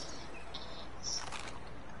 man.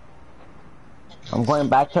 I'm going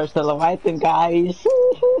back towards the Leviathan, guys.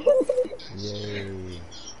 Yay.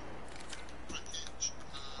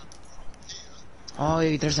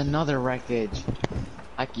 Oh, there's another wreckage.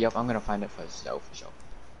 Yup, I'm gonna find it for sure.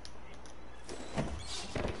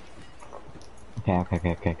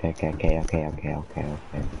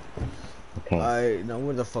 Okay. Now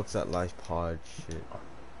where the fuck's that life pod shit? Oh.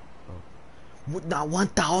 What, not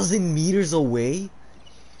 1,000 meters away?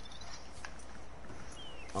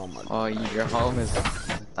 Oh my god. Oh, your home is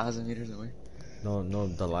 1,000 meters away? No,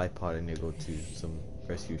 the life pod, I need to go to some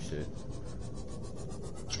rescue shit.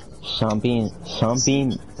 Sunbeam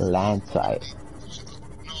land site.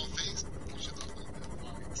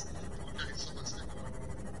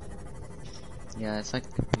 Yeah, it's like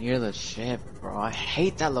near the ship, bro. I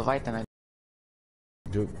hate that Leviathan.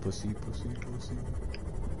 Dude, pussy.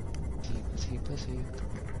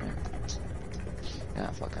 Yeah,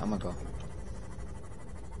 fuck it, I'm gonna go.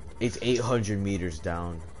 It's 800 meters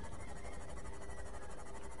down.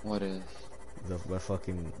 What is? The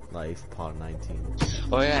fucking life pod 19.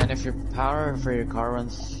 Oh yeah, and if your power for your car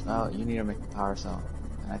runs out, you need to make a power cell.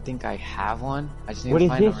 I think I have one. I just need What to is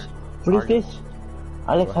find this? What is this?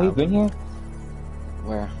 Alex, have you been here?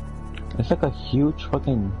 Where? It's like a huge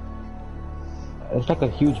fucking... It's like a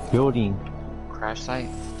huge building. Crash site?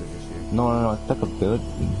 No, it's like a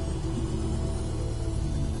building.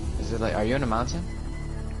 Is it like, are you in a mountain?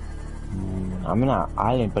 I'm in an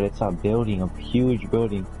island, but it's a building, a huge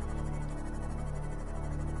building.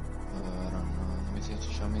 I don't know. Let me see.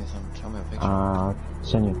 Show me a picture. I'll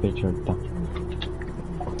send you a picture.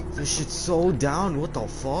 This shit's so down. What the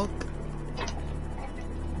fuck?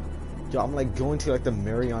 Yo, I'm like going to like the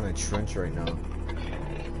Mariana Trench right now.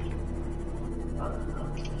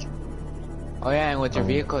 Oh yeah, and with your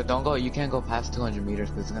vehicle, you can't go past 200 meters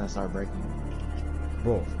because it's gonna start breaking.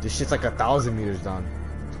 Bro, this shit's like 1,000 meters down.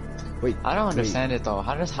 Wait, I don't understand it though.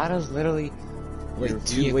 How does literally your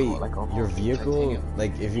vehicle, your vehicle,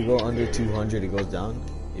 like if you go under 200, it goes down,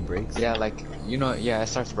 it breaks. Yeah, like it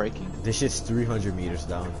starts breaking. This shit's 300 meters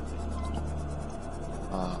down.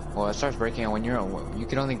 Well, it starts breaking, and when you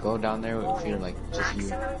can only go down there if you're like just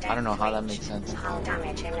you. I don't know how that makes sense.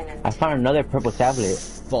 I found another purple tablet.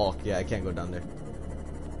 Fuck yeah, I can't go down there.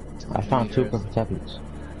 I found 2 purple tablets.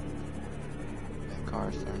 The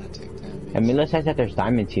car's starting to take damage. And Mila says that there's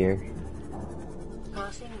diamonds here.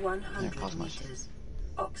 Passing 100 meters.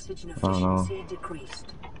 Oxygen I don't know. efficiency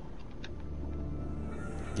decreased.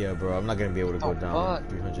 Yeah, bro, I'm not gonna be able to go down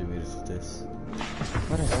 300 meters with this.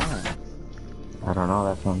 What is that? I don't know,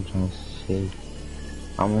 that's what I'm trying to see.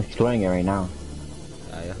 I'm exploring it right now.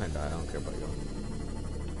 I don't care about you.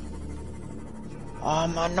 Oh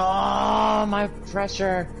no, my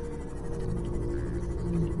pressure.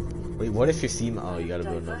 Wait, what if you see my... Oh, you gotta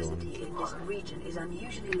build another one. In this region is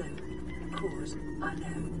unusually low. Cause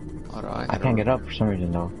unknown. I can't get up for some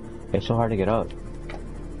reason though. It's so hard to get up.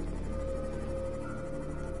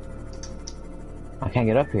 I can't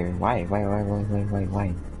get up here. Why?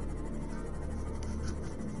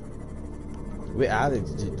 Wait,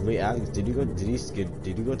 Alex, did you go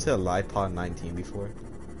to the Live Pod 19 before?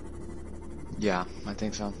 Yeah, I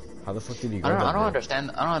think so. How the fuck did you go? I don't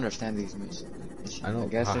understand these missions. I know. I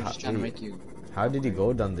guess they're just trying to make you. How did you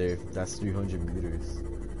go down there? If that's 300 meters.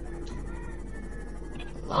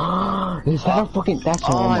 Is that a fucking? That's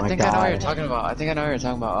oh my god. I think I know what you're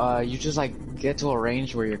talking about. You just like get to a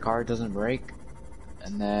range where your car doesn't break,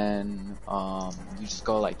 and then you just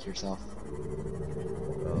go like yourself.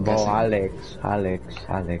 Bro, Alex.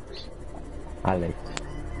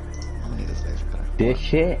 This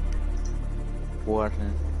shit. What?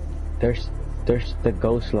 There's the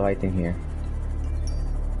ghost light in here.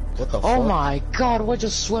 What the fuck? Oh my god, what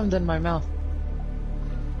just swimmed in my mouth?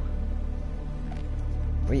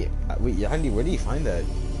 Wait, Andy, where do you find that?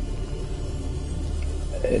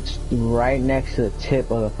 It's right next to the tip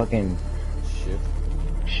of the fucking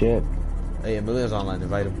ship. Hey, Emilio's online,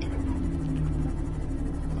 invite him.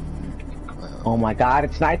 Oh my god,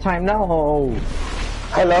 it's nighttime now.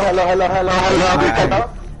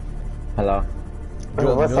 Hello.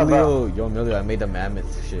 Yo, Emilio, I made the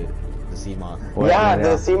mammoth shit. The sea moth. Yeah,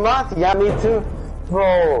 the sea moth? Yeah, me too.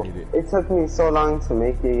 Bro, it took me so long to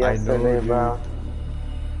make it yesterday, bro.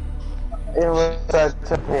 It was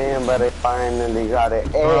such a pain, but I finally got it.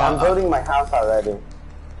 Hey, I'm building my house already.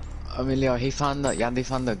 Emilio, Yandy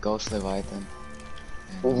found the ghost Leviathan.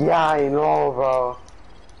 Yeah, I know, bro.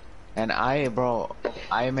 And I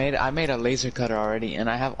made a laser cutter already, and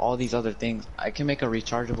I have all these other things. I can make a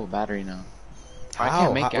rechargeable battery now.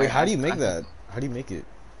 How? Wait, how do you make that? How do you make it?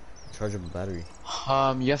 Chargeable battery.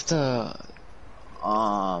 You have to.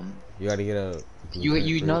 You gotta get a.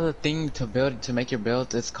 You know the thing to make your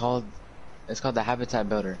build. It's called the habitat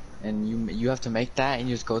builder, and you have to make that, and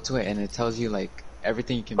you just go to it, and it tells you like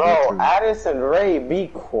everything you can build through. Bro, Addison Ray, be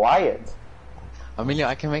quiet. Emilio,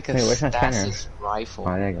 I can make a stasis rifle.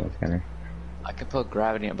 Oh, there you go, scanner. I can put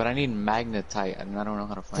gravity in, but I need magnetite, and I don't know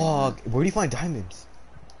how to find. Fuck! Where do you find diamonds?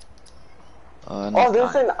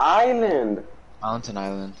 There's an island. Mountain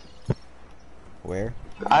Island. Where?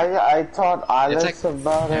 I taught Alex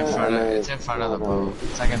about it. It's in front of the boat.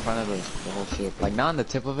 It's like in front of the whole ship. Like not on the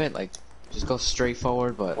tip of it. Like just go straight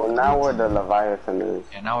forward. But well, now where the Leviathan is.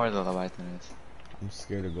 Yeah, now where the Leviathan is. I'm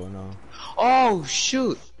scared to go now. Oh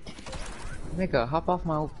shoot! Nigga, hop off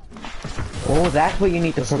my. Oh, that's what you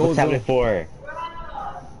need the purple tablet for.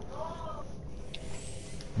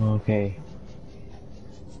 Okay.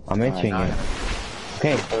 I'm itching it.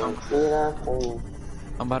 Okay.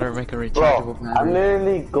 I'm about to make a rechargeable battery. I'm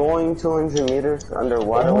literally going 200 meters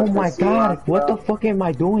underwater. Oh my god, what the fuck am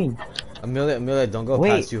I doing? Amelia, don't go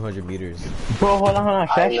past 200 meters. Bro, hold on.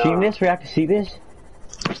 Should I stream this? We have to see this?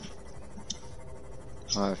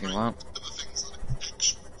 If you want.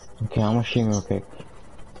 Okay, I'm gonna stream real quick.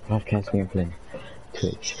 Broadcast gameplay.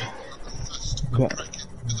 Twitch.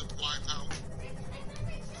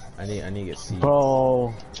 I need to get C.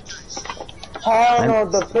 Bro. Oh no,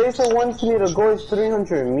 the place it wants me to go is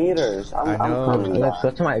 300 meters. I know. I'm coming back.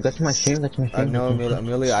 Go to my stream. I know,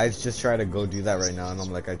 Amelia. I just try to go do that right now, and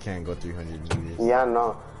I'm like, I can't go 300 meters. Yeah,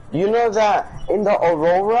 no. You know that in the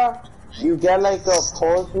Aurora, you get like a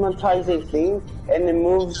pulsematizing thing, and it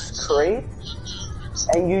moves crates,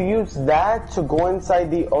 and you use that to go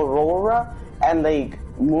inside the Aurora and like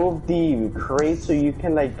move the crate so you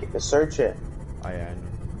can like search it. I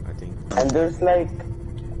think. And there's like,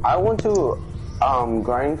 I want to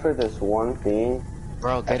grind for this one thing.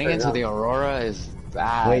 Bro, getting into the Aurora is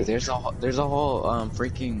bad. Wait. There's a whole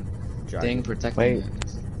freaking thing protecting it.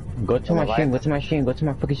 Go to my stream, go to my stream, go to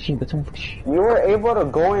my fucking stream, go to my fucking stream. You were able to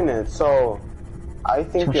go in it, so I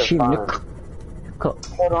think you're fine.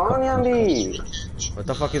 Hold on, Yandy. What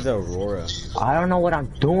the fuck is the Aurora? I don't know what I'm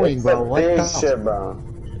doing, It's bro. the What big the? ship, bro.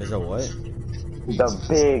 Is it what? The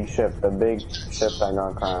big ship that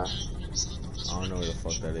got crashed. I don't know what the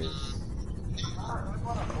fuck that is.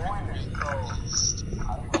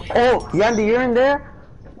 Oh, Yandy, you're in there?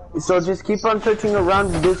 So just keep on searching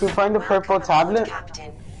around. Did you find the purple tablet?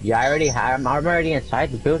 Yeah, I already have. I'm already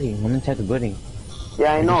inside the building. I'm inside the building.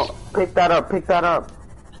 Yeah, I know. Pick that up. Pick that up.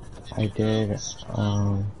 I did.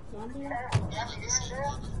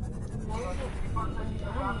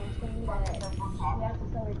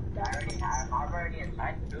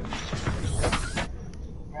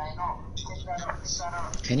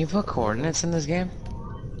 Can you put coordinates in this game?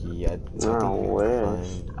 No Yeah.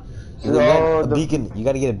 way. You got a beacon. You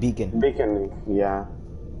gotta get a beacon. Beacon, yeah.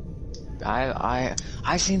 I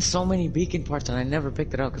seen so many beacon parts and I never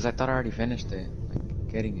picked it up because I thought I already finished it. Like,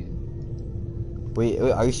 getting it. Wait,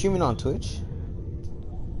 are you streaming on Twitch?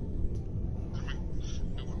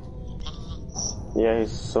 Yeah,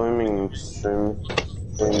 he's streaming.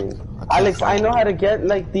 Alex, I know how to get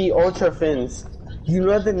like the ultra fins. You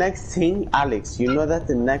know the next thing, Alex. You know that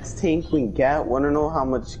the next tank we get. Wanna know how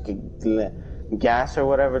much gas or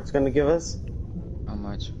whatever it's gonna give us? How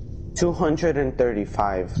much?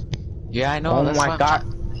 235. Yeah, I know. Oh that's my fine. god.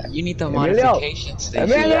 You need the Emilio. modifications.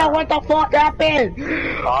 Emilio, what the fuck happened?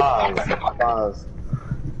 Pause.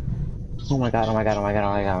 Oh my god, oh my god, oh my god,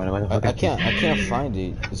 oh my god. What the fuck I can't find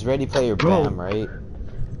it. It's Ready Player Bro. Bam, right?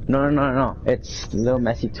 No. It's Little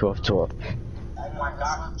Messy 1212.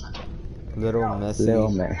 Little Messy. Little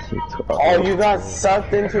Messy 12. Oh, you got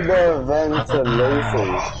sucked into the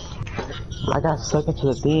ventilation. I got stuck into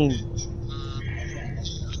the thing.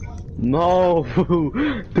 No,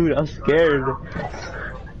 dude, I'm scared.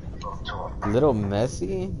 Little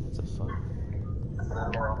Messy? What the fuck?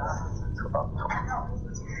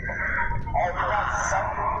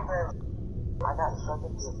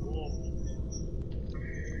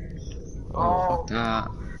 Oh, fuck that.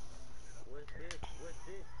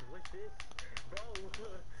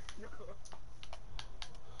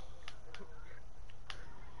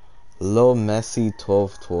 Little Messy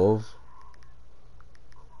 1212.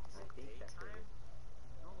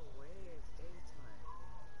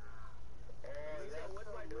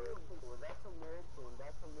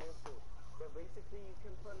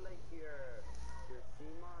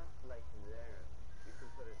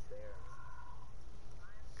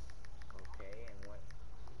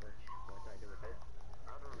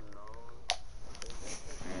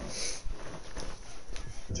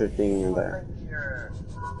 Thing in there.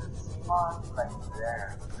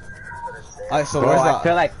 Alright, so Bro, where's I that?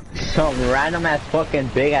 feel like some random ass fucking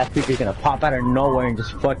big ass creature's gonna pop out of nowhere and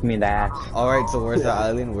just fuck me in the ass. Alright, so where's the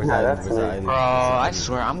island? Where's the island? Where's the island? Bro, I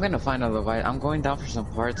swear, I'm gonna find a Leviathan. I'm going down for some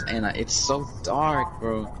parts and it's so dark,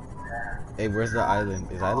 bro. Hey, where's the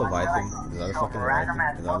island? Is that a Leviathan? Is that a fucking Leviathan?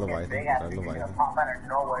 Is that a Leviathan? Is that a Leviathan?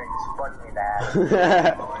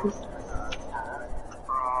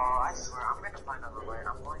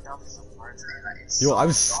 Yo,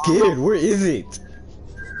 I'm scared. Where is it?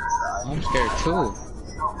 I'm scared too.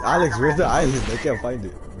 Alex, where's the island? I can't find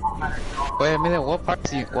it. Wait a minute, what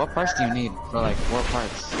parts do you need for like what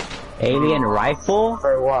parts? Alien rifle?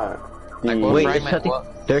 For what? Like what Wait,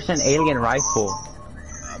 fragment? there's an alien rifle.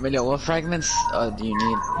 Amelia, what fragments do you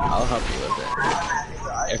need? I'll help you with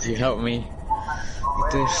it. If you help me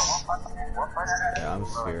with this. Yeah, I'm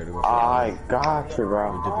scared. I got you,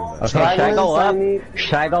 bro. Okay, should I go up?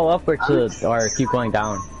 Should I go up or keep going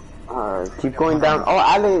down? Keep going down. Oh,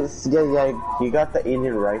 Alex, yeah, you got the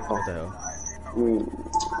alien rifle. What the hell?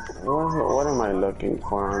 What am I looking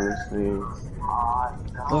for, honestly?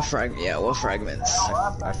 What fragments?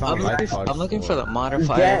 I found I'm looking for the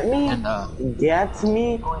modifier. Get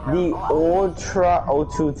me the Ultra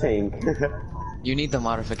O2 tank. You need the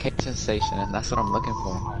modification station, and that's what I'm looking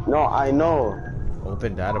for. No, I know.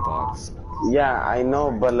 Open data box. Yeah, I know,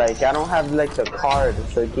 but like I don't have like the card,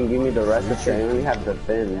 so it can give me the recipe. I only have the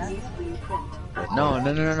fins. No.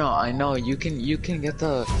 I know you can get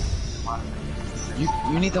the.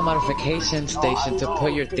 You need the modification station to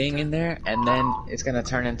put your thing in there, and then it's gonna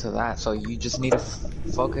turn into that. So you just need to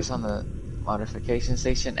focus on the modification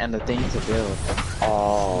station and the thing to build.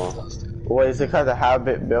 Oh, what is it called? The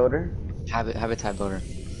habit builder? Habitat builder.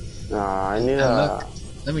 I need look,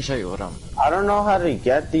 let me show you what I don't know how to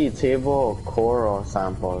get the table coral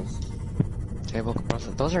samples. Table coral.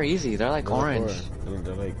 Those are easy. They're like orange.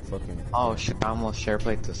 They're like fucking. Oh shit! I almost share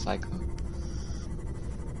plate to Psycho.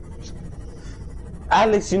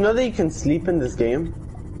 Alex, you know that you can sleep in this game?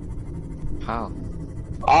 How?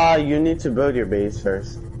 You need to build your base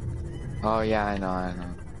first. Oh yeah, I know.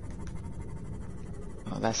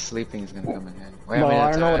 Oh, that sleeping is gonna come in handy. Wait Bro, a minute,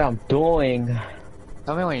 I don't know what I'm doing.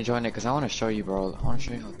 Tell me when you join it, cause I want to show you, bro. I want to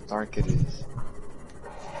show you how dark it is.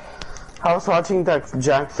 I was watching that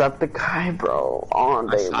Jacksepticeye, bro, all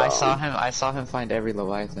day long. I saw him find every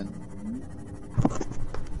Leviathan.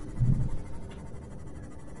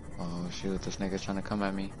 Oh shoot, this nigga's trying to come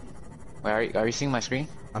at me. Wait, are you seeing my screen?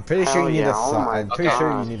 I'm pretty sure you need a I'm pretty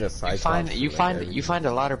sure you need a Cyclops. You find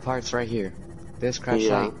a lot of parts right here. This crash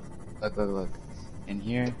site. Look. In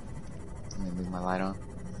here. Let me leave my light on.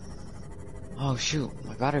 Oh shoot,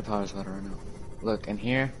 my battery power is about to run out. Look, in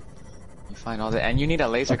here. You find all that, and you need a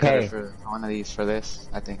laser cutter for one of these for this.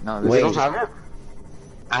 I think no. Wait, you don't have it?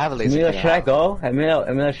 I have a laser cutter. Should I go?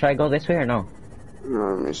 Emilio, should I go this way or no?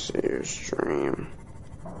 Let me see your stream.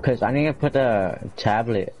 Cause I need to put the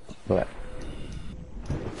tablet, but.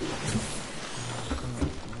 Oh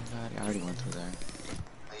God, I already went through there.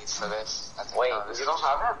 For this. Wait, you don't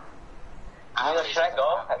have it? Should I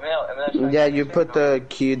go? Yeah, you put the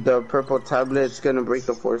purple tablet. It's gonna break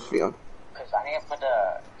the force field. Cause I need to put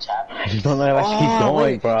the tablet. I just don't know if I should keep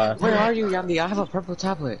going, bro. Where are you, Yandi? I have a purple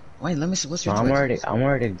tablet. Wait, let me see. What's your? I'm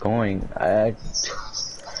already going. Alex,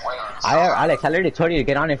 I literally told you to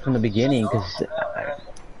get on it from the beginning, cause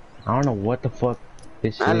I don't know what the fuck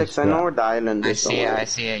this is. Alex, I know where the island is. I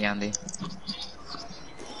see it, Yandi.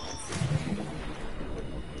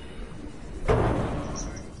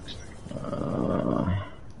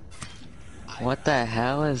 What the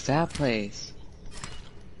hell is that place?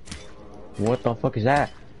 What the fuck is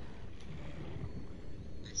that?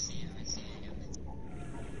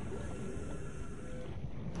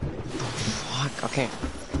 Fuck, okay.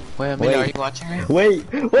 Wait a minute, are you watching me? Wait,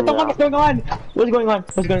 what the fuck is going on? What's going on?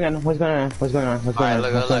 Alright,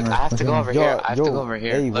 look, I have to go over here. I have to go over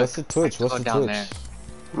here. Hey, what's the Twitch? What's the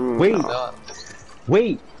Twitch?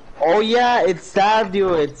 Wait. Oh yeah, it stabbed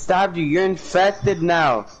you. You're infected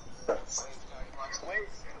now.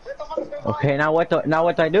 Okay, now what do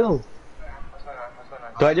I do?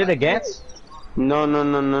 Do I do it again?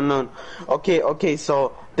 No. Okay,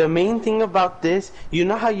 so the main thing about this, you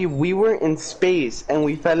know how we were in space and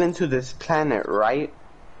we fell into this planet, right?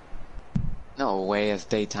 No way, it's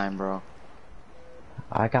daytime, bro.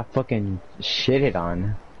 I got fucking shitted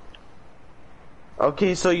on.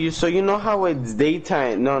 Okay, so you know how it's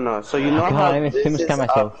daytime. No. So you know how this is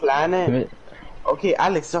a planet. Okay,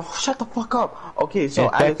 Alex, so shut the fuck up. Okay, so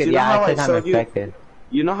Alex, you know how I showed you.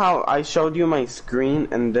 You know how I showed you my screen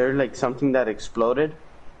and there's like something that exploded?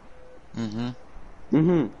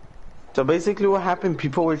 So basically what happened,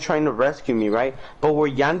 people were trying to rescue me, right? But where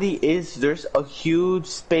Yandi is, there's a huge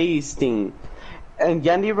space thing. And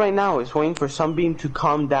Yandi right now is waiting for Sunbeam to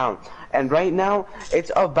calm down. And right now,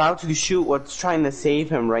 it's about to shoot what's trying to save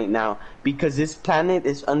him right now. Because this planet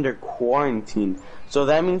is under quarantine. So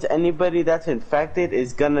that means anybody that's infected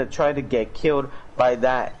is gonna try to get killed by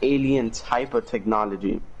that alien type of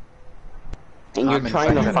technology. And you're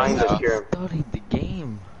trying to find the cure. The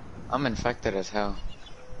game. I'm infected as hell.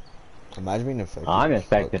 Imagine being infected. I'm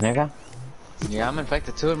infected, nigga. Yeah, I'm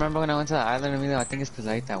infected too. Remember when I went to the island, Emilio? I think it's because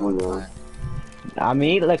I ate that one plant. I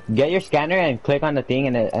mean, like, get your scanner and click on the thing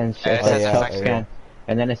and it says scan.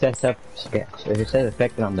 And then it says scan. It says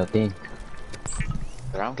affected on the thing.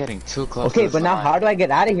 But I'm getting too close. Okay, but now how do I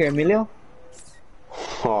get out of here, Emilio?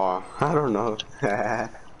 Oh, I don't know.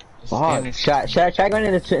 Should I try going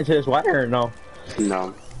into this water or no?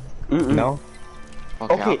 No. No?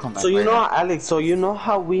 Okay, so you know, Alex, so you know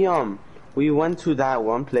how we went to that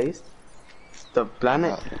one place? The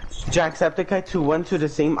planet Jacksepticeye went to the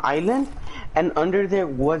same island, and under there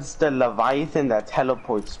was the Leviathan that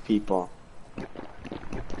teleports people.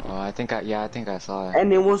 Oh, I think I saw it.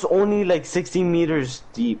 And it was only like 60 meters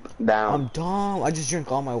deep down. I'm dumb. I just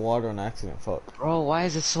drank all my water on accident. Fuck. Bro, why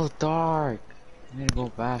is it so dark? I need to go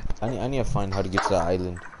back. I need to find how to get to the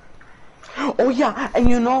island. Oh yeah, and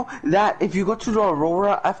you know that if you go to the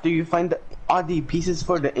Aurora after you find all the pieces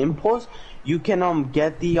for the impulse, you can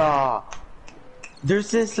get the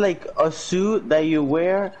there's this like a suit that you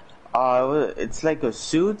wear. It's like a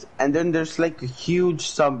suit, and then there's like a huge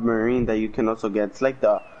submarine that you can also get. It's like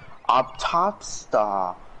the Optops,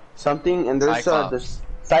 the something, and there's the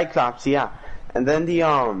Cyclops, yeah. And then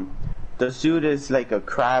the suit is like a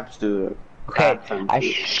crab suit. Okay, I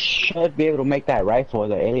should be able to make that rifle,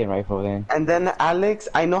 the alien rifle then. And then Alex,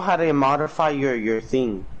 I know how to modify your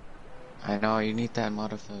thing. I know, you need that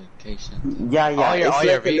modification. Yeah, Oh, it's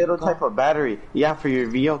like a little type of battery. Yeah, for your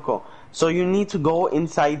vehicle. So you need to go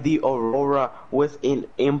inside the Aurora with an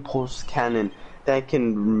impulse cannon that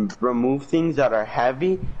can remove things that are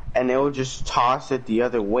heavy, and it will just toss it the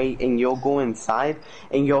other way, and you'll go inside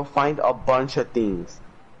and you'll find a bunch of things.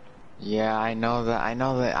 Yeah, I know that.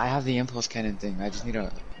 I have the impulse cannon thing. I just need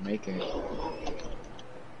to make it.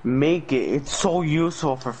 Make it. It's so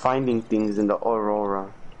useful for finding things in the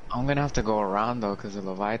Aurora. I'm gonna have to go around though, cause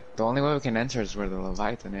the only way we can enter is where the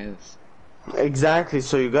Leviathan is. Exactly,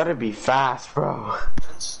 so you gotta be fast, bro.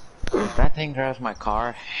 If that thing grabs my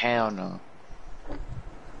car, hell no.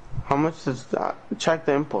 How much does that? Check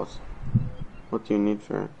the impulse. What do you need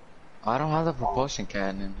for it? I don't have the propulsion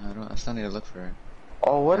cannon. I still need to look for it.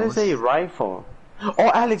 Oh, what is a rifle?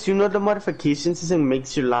 Oh, Alex, you know the modification system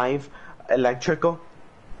makes your life electrical?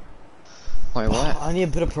 Wait, what? I need a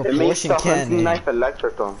bit of It makes propulsion the cannon. hunting knife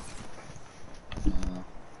electrical.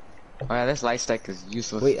 Oh yeah, this light stack is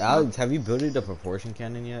useless. Wait, Alex, have you built the propulsion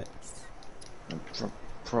cannon yet?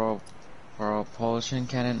 Propulsion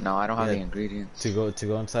cannon? No, I don't have the ingredients. To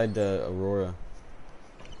go inside the Aurora.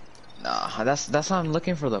 Nah, that's why I'm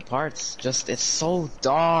looking for the parts. Just it's so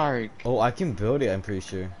dark. Oh, I can build it. I'm pretty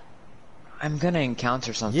sure. I'm gonna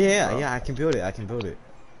encounter something. Yeah, bro. yeah, I can build it. I can build it.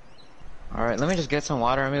 All right, let me just get some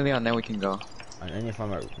water, Emilio, and then we can go. I need to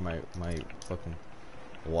find my fucking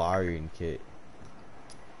wiring kit.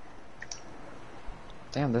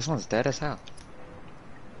 Damn, this one's dead as hell.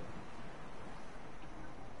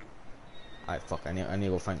 Alright, fuck. I need to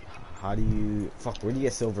go find. How do you? Fuck. Where do you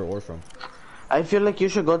get silver ore from? I feel like you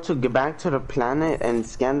should get back to the planet and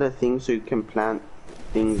scan the thing so you can plant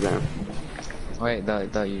things there. Wait,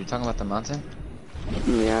 you're talking about the mountain?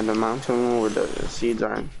 Yeah, the mountain where the seeds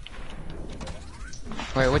are.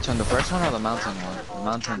 Wait, which one? The first one or the mountain one? The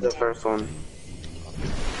mountain. The first one.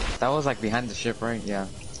 That was like behind the ship, right? Yeah.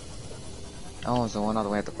 That one was the one all the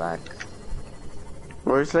way at the back.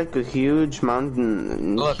 Where it's like a huge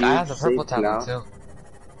mountain. Look, huge I have the purple tablet too.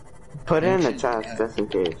 Put it in the chest just in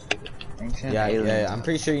case. Yeah, I'm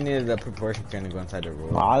pretty sure you needed a proportion cannon to go inside the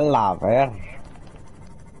room.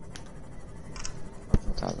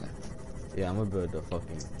 Yeah, I'm gonna build the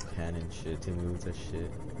fucking cannon shit to move the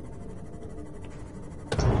shit.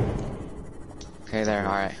 Okay, there,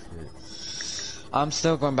 alright. I'm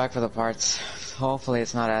still going back for the parts. Hopefully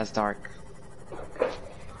it's not as dark.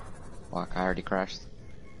 Fuck, I already crashed.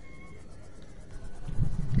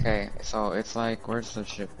 Okay, so it's like, where's the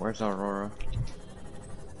ship? Where's the Aurora?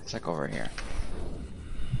 It's like over here.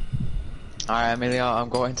 Alright, Emilio, I'm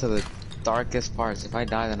going to the darkest parts. If I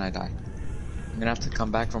die, then I die. I'm gonna have to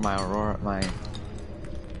come back for my Aurora, my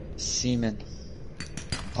semen.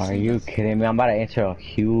 Are you kidding me? I'm about to enter a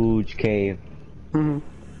huge cave. It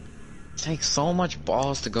takes so much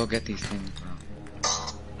balls to go get these things,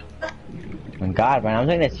 bro. Oh God, man, I'm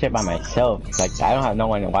doing this shit by myself. Like, I don't have no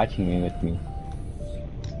one watching me with me.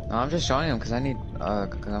 No, I'm just showing him because I need,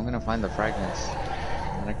 because I'm gonna find the fragments.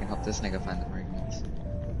 And I can help this nigga find the fragments.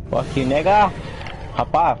 Fuck you, nigga!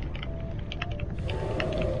 Hop off!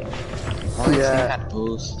 Oh, this thing had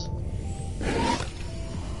boost.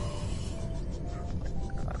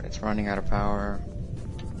 God, it's running out of power.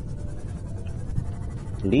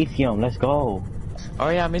 Lithium, let's go. Oh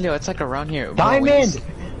yeah, Emilio, it's like around here. Diamond!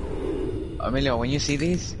 Bro, Emilio, when you see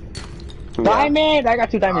these? Diamond! I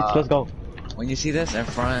got 2 diamonds, let's go. When you see this in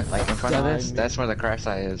front, like in front of this, that's where the crash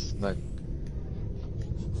site is. Look.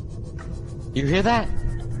 You hear that?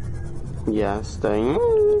 Yes,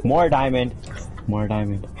 More diamond. More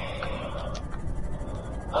diamond.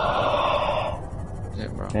 Yeah,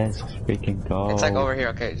 bro. Let's freaking go. It's like over here,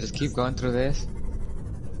 okay, just keep going through this.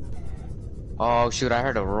 Oh shoot, I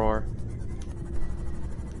heard a roar.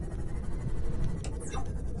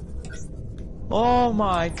 Oh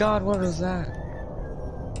my god, what was that?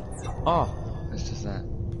 Oh, it's just that.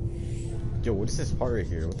 Yo, what is this part right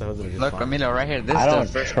here? What the hell did I just Look, find? Emilio, right here. This I is don't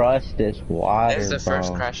the first trust this water, This is the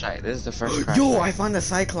first crash site. This is the first crash Yo, site. I found the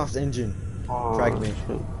Cyclops engine. Fragment.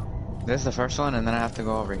 This is the first one, and then I have to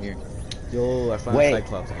go over here. Yo, I found the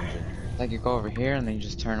Cyclops engine. Like you go over here and then you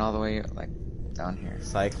just turn all the way like down here.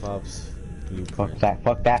 Cyclops. Fuck that,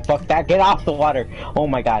 fuck that, fuck that, get off the water! Oh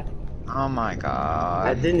my god. Oh my god.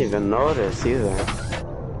 I didn't even notice either.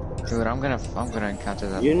 Dude, I'm gonna encounter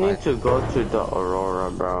that. You need to go to the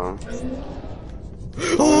Aurora, bro.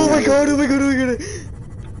 Oh my god, oh my god, oh my god.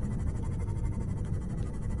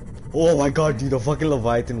 Oh my god, dude, the fucking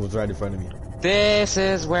Leviathan was right in front of me. This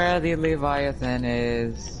is where the Leviathan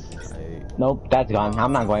is. Nope, that's gone.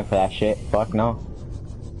 I'm not going for that shit. Fuck no.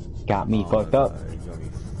 Got me fucked up.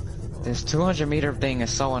 This 200-meter thing is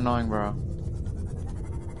so annoying, bro.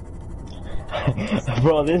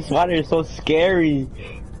 Bro, this water is so scary.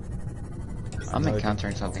 I'm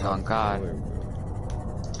encountering something on God.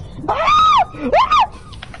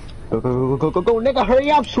 Go, go, go, go, go, nigga, hurry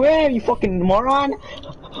up, swim, you fucking moron.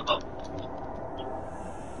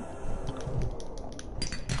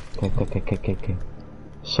 Okay.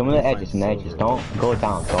 Some of the edges and edges. Don't go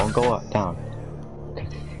down. Don't go up, down.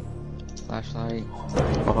 Flashlight.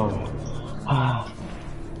 Oh.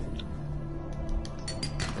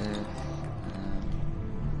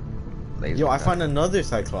 Yo, I found another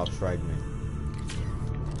Cyclops fragment.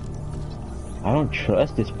 I don't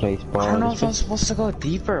trust this place, bro. I don't know if I'm supposed to go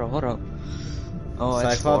deeper. Hold up. Oh,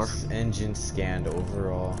 Cyclops engine scanned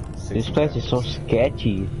overall. This place is so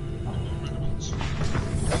sketchy.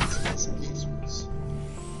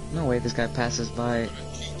 No way this guy passes by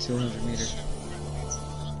 200 meters.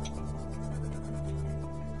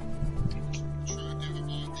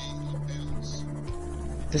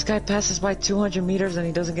 This guy passes by 200 meters and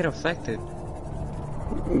he doesn't get affected.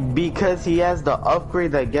 Because he has the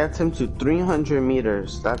upgrade that gets him to 300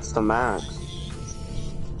 meters. That's the max.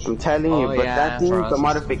 I'm telling you, but that thing, the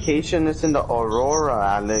modification is in the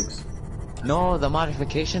Aurora, Alex. No, the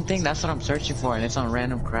modification thing, that's what I'm searching for, and it's on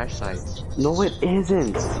random crash sites. No, it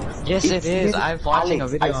isn't. Yes, it is. I'm watching a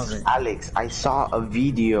video of it. Alex, I saw a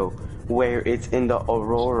video where it's in the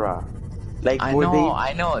Aurora. Like, I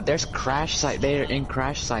know. There's crash sites. They're in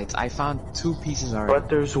crash sites. I found 2 pieces already. But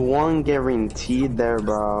there's one guaranteed there,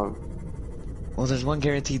 bro. Well, there's one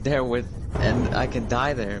guaranteed there and I can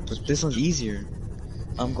die there, but this one's easier.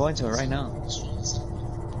 I'm going to it right now.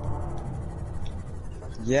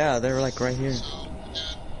 Yeah, they're like right here.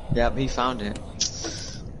 Yep, he found it.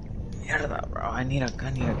 Yeah, bro. I need to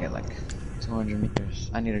get like 200 meters.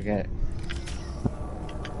 I need to get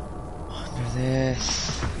under this.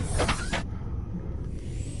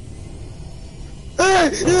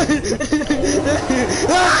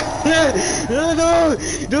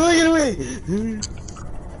 No, get away!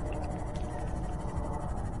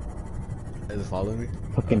 Is it following me?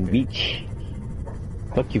 Fucking beach.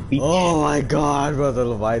 Fuck you, beach. Oh my god, bro, the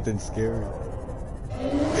Leviathan's scary.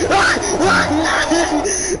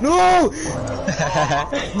 No!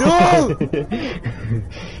 No!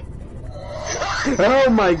 Oh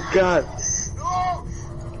my god.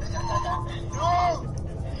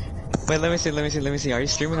 Wait, let me see. Are you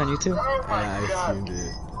streaming on YouTube? Yeah, I streamed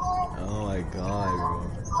it. Oh my god, bro.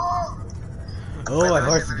 Oh, my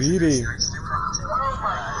heart's beating.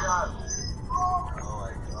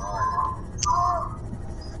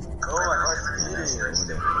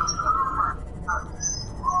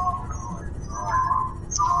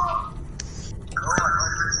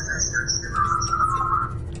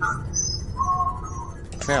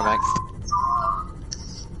 Fair back.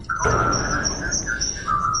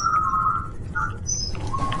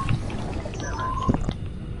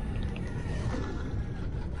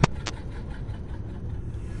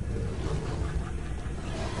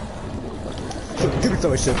 Give me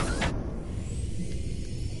some shit.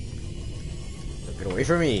 Get away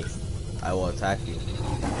from me. I will attack you. Show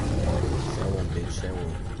bitch, show.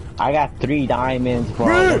 I got 3 diamonds, bro.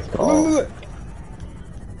 Let's go.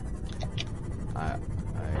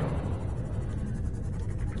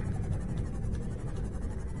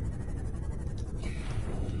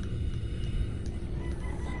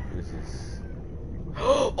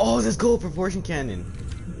 Oh, let's go, proportion cannon.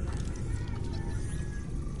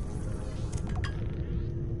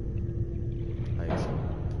 Nice.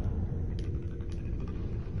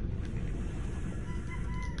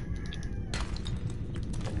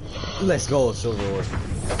 Let's go, silver ore.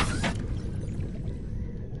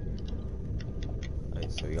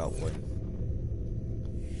 Alright, so we got one.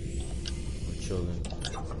 We're chilling.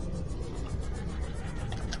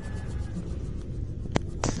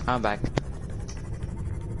 I'm back.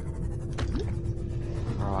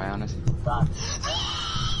 Oh, I honestly.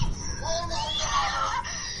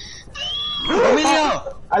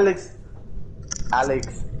 Emilio! Alex.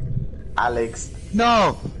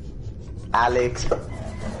 No! Alex.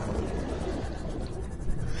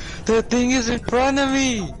 The thing is in front of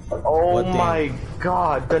me! Oh my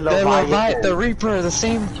god, the Leviathan. The Reaper, the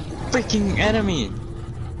same freaking enemy!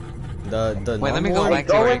 Wait, let me go back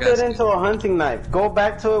to Go where you with it guys into a hunting knife. Go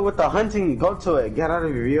back to it with the hunting. Go to it. Get out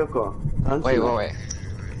of your vehicle. Wait.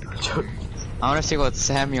 I wanna see what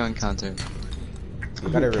Samuel encountered. You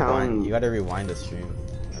gotta rewind. You gotta rewind the stream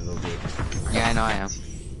a little bit. Yeah, I know I am.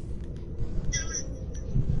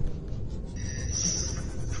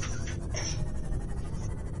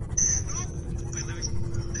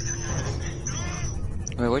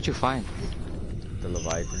 Wait, what'd you find? The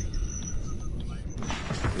Leviathan.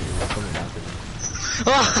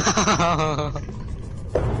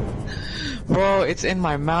 Bro, it's in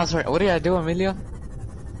my mouth right. What did I do, Emilio?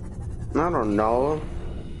 I don't know.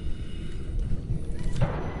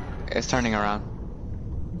 It's turning around.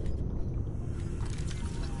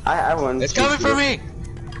 I want. It's coming for me!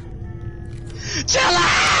 Chill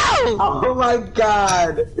out! Oh my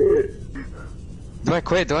god! Do I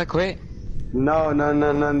quit? No.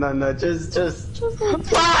 Just.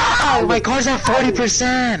 Wow! My car's at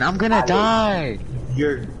 40%! I'm gonna die!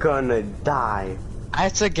 You're gonna die.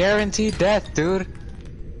 It's a guaranteed death, dude.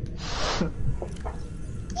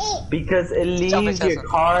 Because it leaves your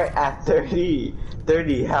car at 30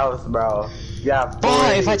 health, bro. Yeah.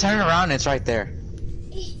 Boy, if I turn around, it's right there.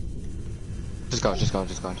 Just go.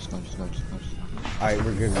 Alright,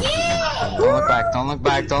 we're good. Don't look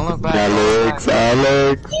back. Alex.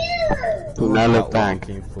 Do not look back.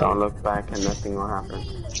 Don't look back and nothing will happen.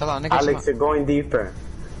 Chill out, nigga. Alex, you're going deeper.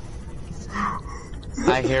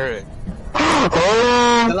 I hear it.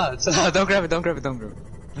 Chill out. Don't grab it. Look at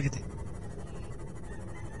that.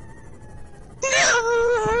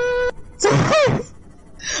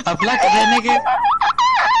 A placate, nigga.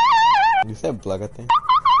 You said placate?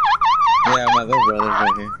 Yeah, my little brother's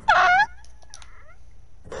right here.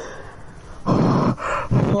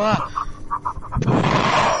 What?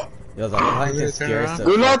 Yo, the Leviathan scares the...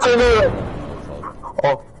 Do not turn around!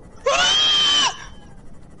 Oh.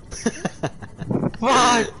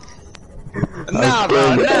 What? Nah,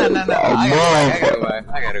 bro. No.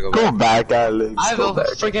 I gotta go back. Go back,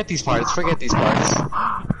 Alex. Forget these parts.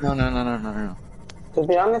 No. To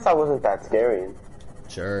be honest, I wasn't that scary.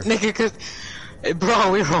 Sure. Nigga, cause...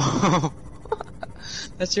 Bro, we were...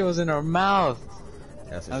 That shit was in our mouth.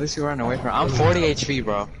 At least we ran away from it. I'm 40 HP,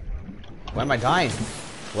 bro. Why am I dying?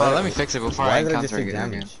 Well, let me fix it before I encounter it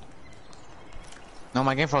again. No,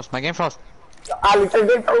 my game froze. Alex, I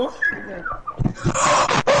did froze.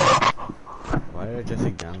 Why did I just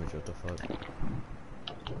take damage? What the fuck?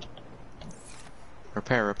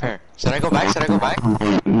 Repair. Should I go back?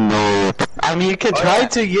 No. I mean, you can try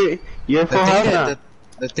to get your full health now.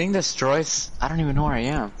 The thing destroys... I don't even know where I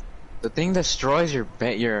am. The thing destroys your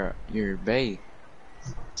bay.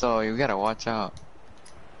 So you gotta watch out.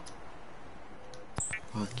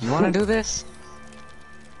 Fuck, you wanna do this?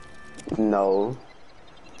 No.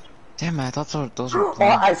 Damn it, I thought those were Oh,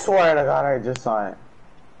 I swear to God, I just saw it.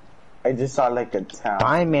 I just saw like a town.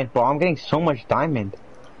 Diamond, bro. I'm getting so much diamond.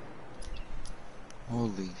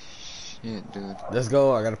 Holy shit, dude. Let's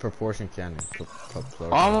go. I got a proportion cannon. Oh,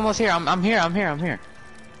 I'm almost here. I'm here.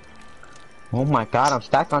 Oh my god, I'm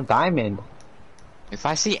stacked on diamond. If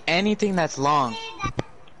I see anything that's long...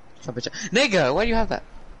 Nigga, why do you have that?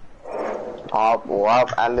 Pop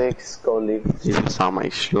up, Alex. Go leave Jesus on my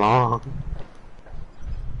schlong.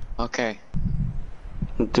 Okay.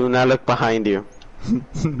 Do not look behind you.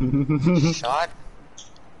 Shot?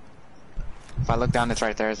 If I look down, it's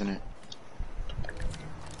right there, isn't it?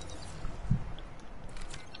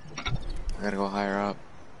 I gotta go higher up.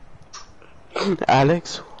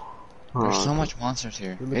 Alex? There's so much monsters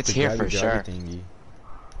here. It's here for sure.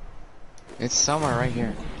 It's somewhere right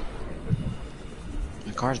here.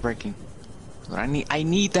 My car's breaking. Dude, I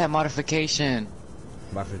need that modification.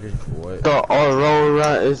 Modification for what? The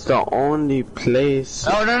Aurora is the only place.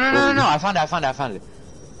 Oh no! I found it.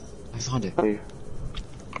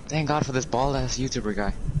 Thank God for this bald ass YouTuber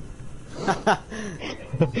guy.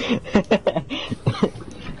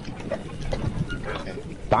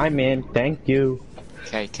 Diamond, thank you.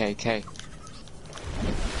 K.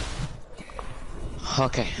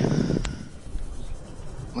 Okay.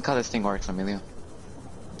 Look how this thing works, Emilio.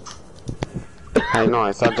 I know,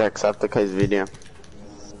 I saw Jacksepticeye's video.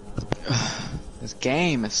 This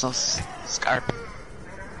game is so scarp.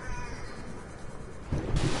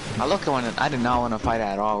 I did not want to fight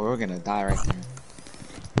at all. We were gonna die right there.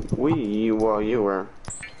 You were.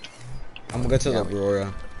 I'm gonna go to the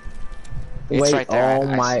Aurora. It's Wait, right there. oh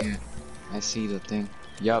my. I see the thing.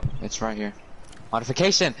 Yup, it's right here.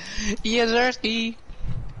 Modification! Yes,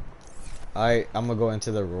 I'm gonna go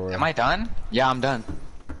into the Aurora. Am I done? Yeah, I'm done.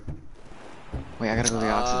 Wait, I gotta go get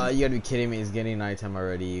oxygen. You gotta be kidding me. It's getting nighttime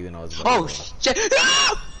already, even though it's Oh shit!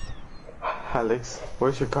 Alex,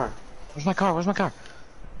 where's your car? Where's my car? Where's my car?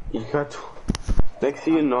 You got. Next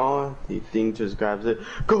thing you know, the thing just grabs it.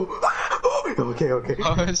 Go! Okay.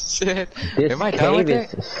 Oh shit! This Am I done with cave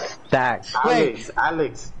it? is stacked.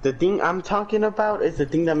 Alex, the thing I'm talking about is the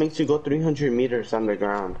thing that makes you go 300 meters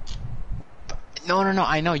underground. No,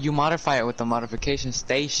 I know. You modify it with the modification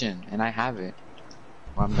station, and I have it.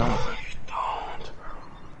 Well, I'm done with it.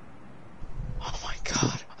 Oh my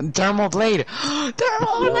god. Thermal blade!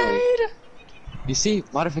 Thermal blade! You see,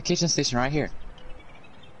 modification station right here.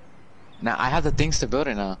 Now, I have the things to build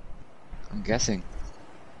it now. I'm guessing.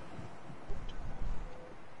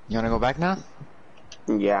 You wanna go back now?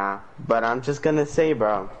 Yeah, but I'm just gonna say,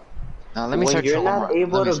 bro. Now, let me when search you're for not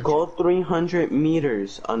able to go 300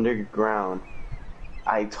 meters underground,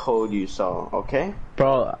 I told you so, okay?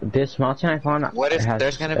 Bro, this mountain I found. What if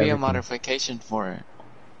there's gonna be a everything. modification for it?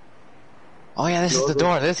 Oh yeah, this is the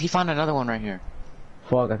door. He found another one right here.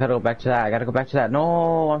 Fuck, I gotta go back to that.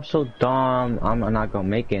 No, I'm so dumb. I'm not gonna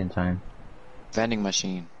make it in time. Vending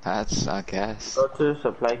machine. That's, I guess. Go to the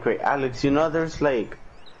supply crate. Alex, you know there's like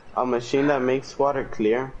a machine that makes water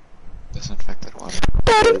clear? Disinfected water.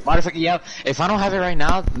 Yep. If I don't have it right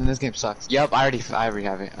now, then this game sucks. Yep, I already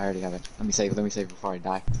have it. Let me save before I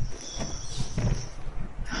die.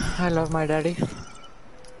 I love my daddy.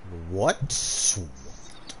 What?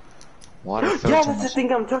 Water filter. Yeah, that's the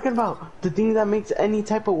thing I'm talking about. The thing that makes any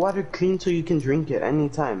type of water clean so you can drink it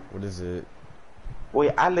anytime. What is it?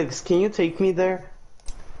 Wait, Alex, can you take me there?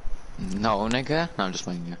 No, nigga. No, I'm just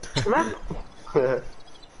playing you. Come on.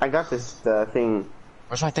 I got this thing.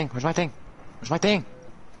 Where's my thing?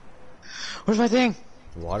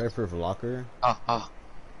 Waterproof locker? Oh.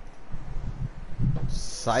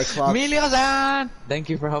 Cyclops. Miliozan! Thank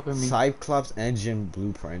you for helping me. Cyclops engine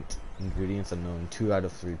blueprint. Ingredients unknown. 2 out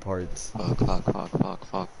of 3 parts. Fuck.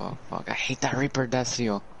 I hate that Reaper death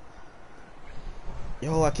seal.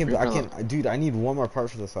 Yo, I can't, dude, I need one more part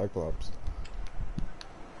for the Cyclops.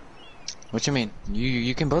 What you mean?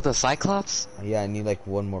 You can build a Cyclops? Yeah, I need like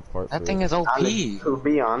one more part That for thing it. is OP. Alex, to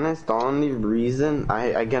be honest, the only reason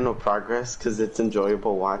I get no progress because it's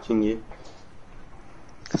enjoyable watching you.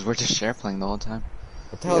 Because we're just share playing the whole time.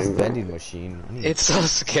 What the hell is vending machine? It's so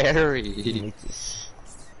scary.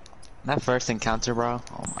 That first encounter, bro.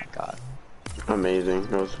 Oh my god. Amazing.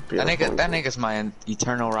 That was beautiful. That nigga's my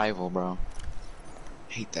eternal rival, bro.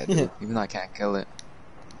 Hate that dude, even though I can't kill it.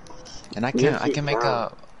 And I can make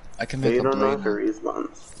a blade. Know if it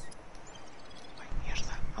respawns.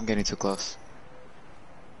 I'm getting too close.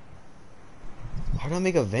 How do I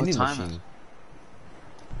make a vending machine?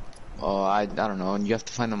 Oh, I don't know, and you have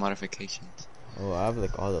to find the modifications. Oh, I have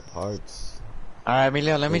like all the parts. Alright,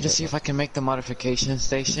 Emilio, let me just see if I can make the modification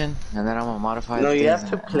station, and then I'm gonna modify. No, you have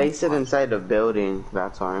to place it inside a building.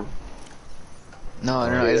 That's why. No,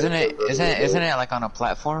 isn't it like on a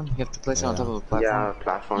platform? You have to place it on top of a platform. Yeah,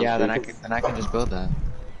 platform. Yeah, then I can just build that.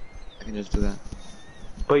 I can just do that.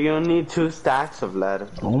 But you'll need 2 stacks of lead.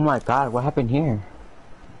 Oh my god, what happened here?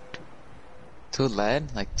 2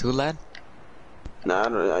 lead? Like 2 lead?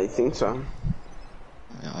 No, I think so.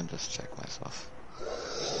 Yeah, I'll just check myself.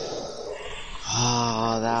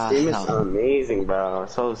 Oh, that game is amazing, bro.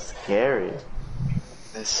 So scary.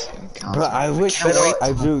 This encounter. But I wish,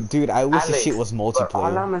 dude, I wish this shit was multiplayer. All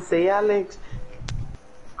I'm gonna say, Alex,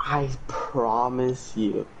 I promise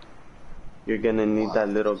you, you're gonna need that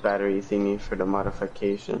little battery thingy for the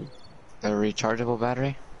modification. The rechargeable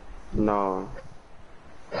battery? No.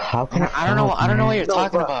 How can I don't know what you're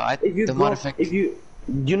talking about.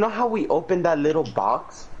 You know how we opened that little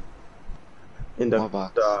box in the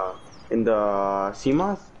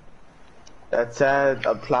CMOS that said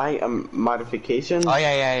apply a modification? Oh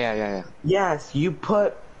yeah. Yes, you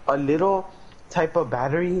put a little type of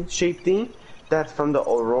battery shaped thing that's from the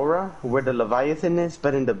Aurora where the Leviathan is,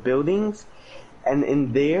 but in the buildings, and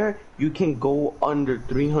in there you can go under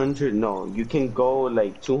 300. No, you can go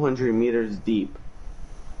like 200 meters deep.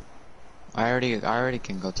 I already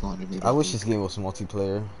can go 200 meters. I wish this game was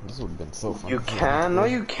multiplayer. This would have been so fun. You can? No,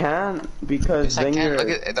 you can't, because yes, then you're...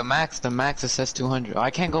 Look at the max. The max it says 200. I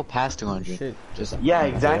can't go past 200. Shit. Just yeah,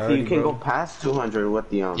 exactly. You can go past 200 with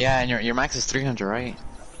the Yeah, and your max is 300, right?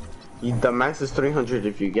 The max is 300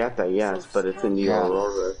 if you get that, yes, but it's in the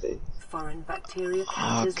Aurora thing. Foreign bacteria.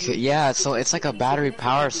 Okay, yeah, so it's like a battery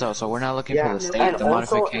power cell, so we're not looking for the state, the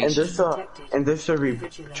modification. And there's a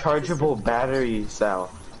rechargeable battery cell.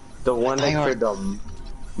 The one that's for the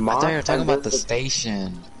mod. I thought you were talking about the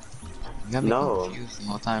station. You got me No. confused the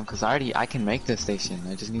whole time, because I can make the station.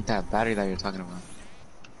 I just need that battery that you're talking about.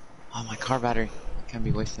 Oh, my car battery. I can't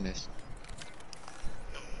be wasting this.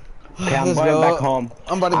 Okay, I'm Let's going go. back home.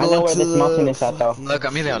 I'm about to I go know where to this mountain the is at though. Look,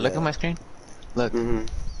 Emilio, look at my screen. Look. Where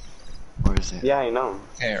is it? Yeah, I know.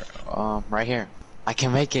 Here, right here. I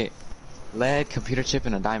can make it. Lead, computer chip,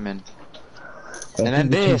 and a diamond. And then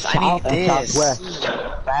this, I need this. Southwest.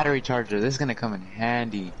 Battery charger. This is gonna come in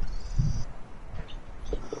handy.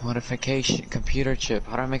 Modification, computer chip.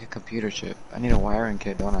 How do I make a computer chip? I need a wiring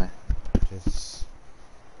kit, don't I? Just...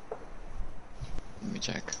 Let me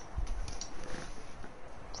check.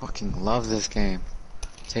 Fucking love this game.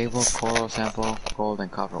 Table, coral sample, gold,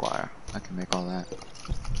 and copper wire. I can make all that.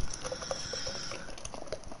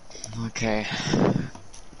 Okay.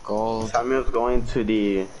 Gold. Samuel's going to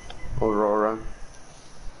the Aurora.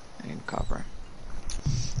 And copper.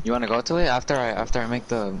 You wanna go to it after I make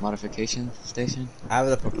the modification station? I have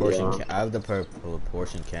the proportion. I have the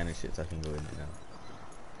proportion cannon shit, so I can go in there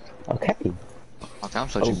now. Okay. Okay, I'm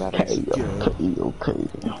switching batteries. Okay.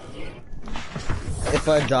 If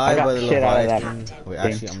I die by the Leviathan, wait,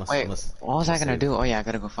 actually, I must. Wait, what was I gonna do? Oh yeah, I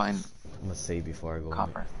gotta go find. I'm gonna save before I go.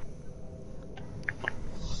 Copper.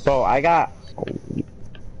 So I got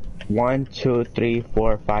 1, 2, 3,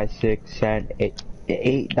 4, 5, 6, 7,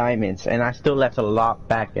 8 diamonds, and I still left a lot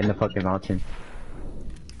back in the fucking mountain.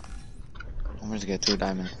 I'm gonna get 2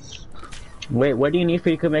 diamonds. Wait, what do you need for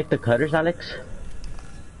you to make the cutters, Alex?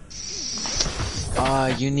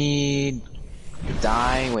 You need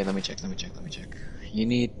dye. Wait, let me check. You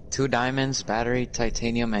need 2 diamonds, battery,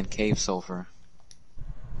 titanium, and cave sulfur.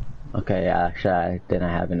 Okay, yeah, actually, I didn't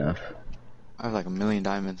have enough. I have like 1,000,000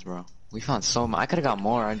 diamonds, bro. We found so much. I could've got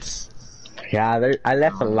more. Yeah, I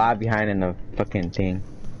left a lot behind in the fucking thing.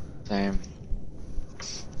 Same.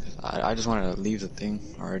 I just wanted to leave the thing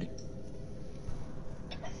already.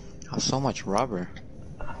 Oh, so much rubber.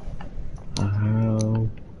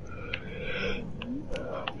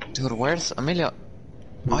 Dude, where's Emilio?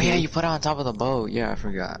 Oh yeah, you put it on top of the boat. Yeah, I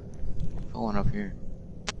forgot. Put one up here.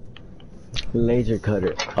 Laser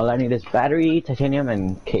cutter. All I need is battery, titanium,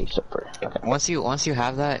 and cave sulfur. Okay. Once you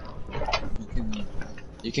have that,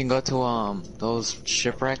 you can go to those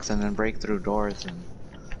shipwrecks and then break through doors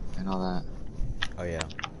and all that. Oh yeah.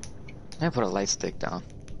 I put a light stick down.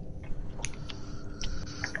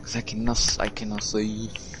 Cause I cannot see.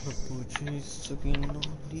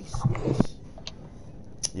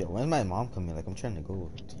 Yo, when's my mom coming? Like, I'm trying to go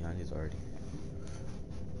to Yanni's already.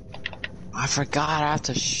 I forgot I have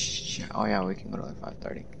to oh yeah, we can go to like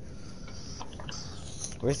 5:30.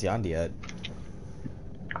 Where's Yandi at?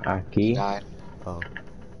 Aki. Died. Oh.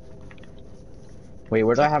 Wait,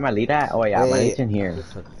 where do I have my lead at? Oh yeah, my lead's in here.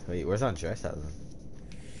 Wait, where's Andres at then?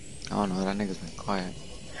 I don't know, that nigga's been quiet.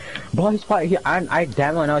 Bro, he's probably I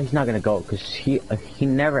damn well know he's not gonna go, cause he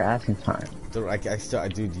never asks in time. Dude, I still,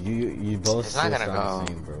 dude, you both He's still not gonna sound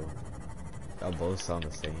the go. same, bro. Y'all both sound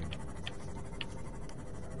the same.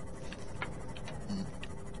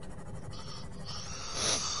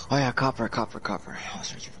 Oh yeah, copper. I was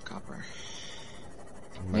searching for copper.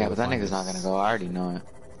 Yeah, but that nigga's not gonna go. I already know it.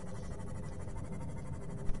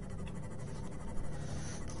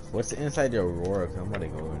 What's inside the Aurora? I'm about to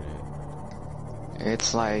go in it.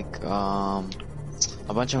 It's like a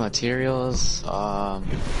bunch of materials,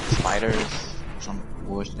 spiders, some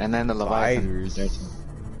bush, and then the Leviathan.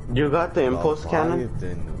 You got the impulse cannon?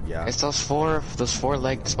 Yeah. It's those four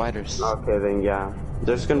legged spiders. Okay, then yeah.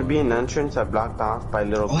 There's gonna be an entrance I blocked off by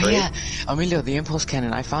little crate. Oh yeah, Emilio, the impulse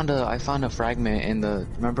cannon. I found a fragment in the.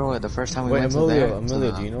 Remember what the first time we went to there?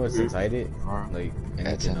 Emilio, do you know what's inside it? Like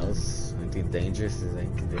anything Yeah, else? Anything dangerous? Is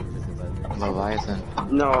anything dangerous inside there? Leviathan.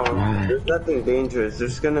 No, there's nothing dangerous.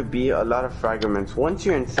 There's gonna be a lot of fragments. Once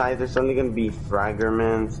you're inside, there's only gonna be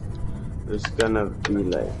fragments. There's gonna be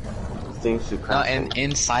like things to craft. No, and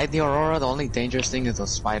inside the Aurora, the only dangerous thing is those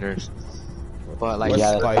spiders. But like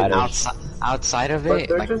outside of it,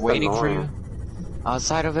 like waiting for you.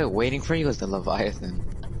 Outside of it, waiting for you is the Leviathan.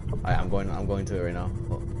 Alright, I'm going to it right now.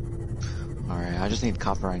 Oh. Alright, I just need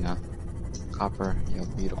copper right now. Copper, yeah,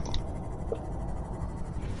 beautiful.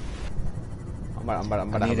 I'm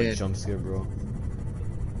about to have a jump scare, bro.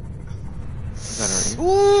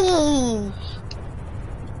 Ooh!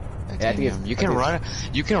 You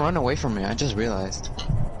can run away from me. I just realized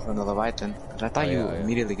from the Leviathan. I thought you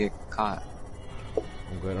immediately get caught.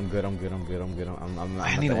 I'm good.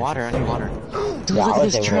 I need water. Dude, Yeah, look at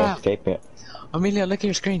this trap. Escape it. Amelia, look at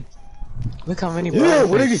your screen. Look how many. Yeah,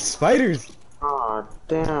 what are these spiders? Oh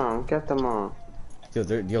damn! Get them all. Yo,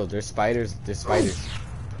 there's spiders.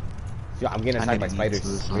 Yo, I'm getting attacked by spiders.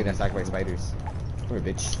 Come here,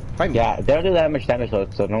 bitch. Fight me. Yeah, they don't do that much damage, so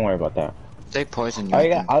don't worry about that. They poison you. All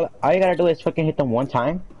you gotta do is fucking hit them one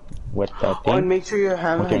time with the thing. Oh, and make sure you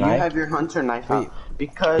have your hunter knife out.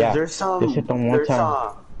 Because there's some. Just hit them one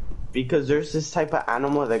time. Because there's this type of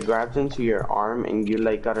animal that grabs into your arm and you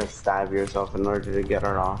like gotta stab yourself in order to get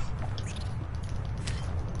it off.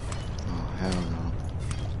 Oh, hell no.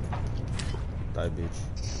 Die, bitch.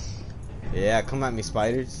 Yeah, come at me,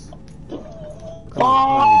 spiders. Come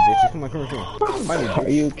on me, bitches. Come on. Find me, bitch. Are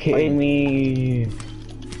you kidding me?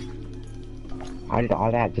 I did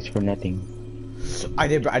all that just for nothing. I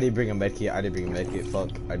did bring a medkit.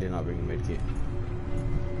 Fuck. I did not bring a medkit.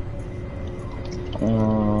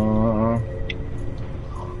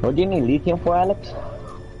 What do you need lithium for, Alex?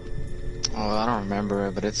 Oh, I don't remember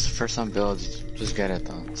it, but it's for some builds. Just get it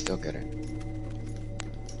though. Still get it.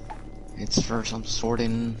 It's for some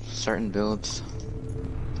sorting certain builds.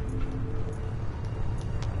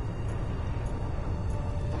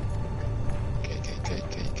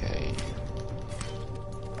 Okay.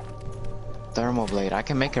 Thermal blade. I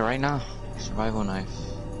can make it right now. Survival knife.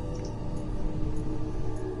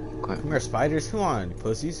 Come here, spiders. Come on,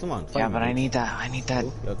 pussies. Come on. Yeah, but I need that.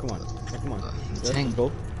 Yo, come on. Let's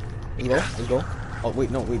go. Let's go. Oh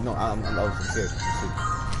wait, no. I'm scared.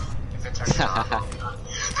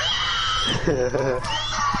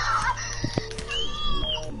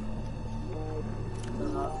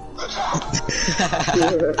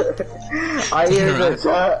 I hear the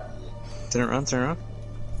shot. Turn around.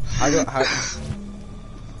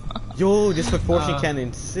 Yo, this proportion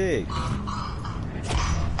cannon, sick.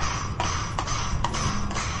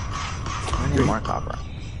 I need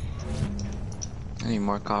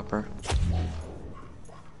more copper.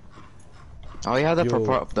 Oh, you have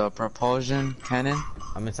the propulsion cannon?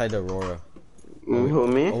 I'm inside the Aurora. Who,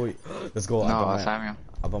 me? Oh wait, let's go. No, Samuel.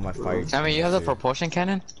 I bought my fire. Samuel, you have the propulsion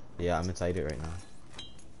cannon? Yeah, I'm inside it right now.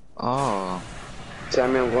 Oh.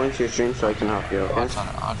 Samuel, I'm going to your stream so I can help you, okay?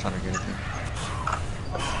 I'll try to get it too.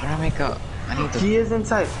 Where do I need the... He is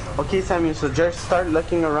inside. Okay, Samuel, so just start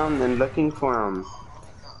looking around and looking for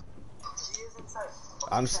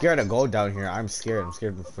I'm scared to go down here. I'm scared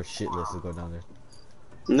for shitless to go down there.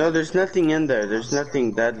 No, there's nothing in there. There's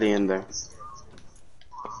nothing deadly in there.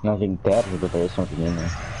 Nothing deadly, but there is something in there.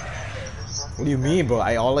 What do you mean, bro?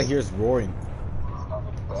 All I hear is roaring.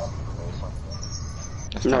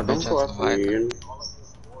 No, don't go up here.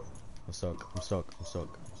 I'm stuck.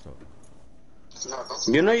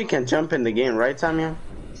 You know you can jump in the game, right, Samuel?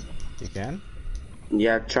 You can?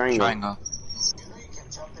 Yeah, triangle.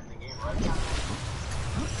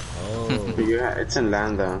 Oh. Yeah, it's in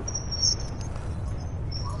land though.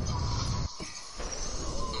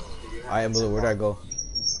 Alright, Blue, where do I go?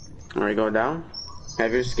 Alright, go down.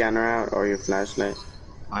 Have your scanner out or your flashlight.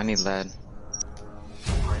 I need lead.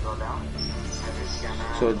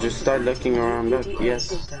 So just start looking around. Look, yes.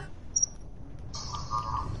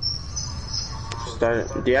 Do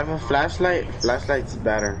you have a flashlight? Flashlight's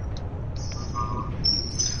better.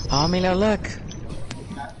 Oh, Emilio, look.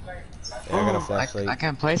 Yeah, I got a flashlight. I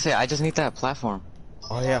can't place it. I just need that platform.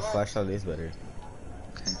 Oh yeah, flashlight is better.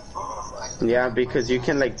 Okay. Yeah, because you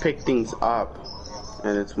can like pick things up,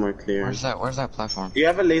 and it's more clear. Where's that platform? Do you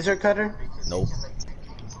have a laser cutter? Nope.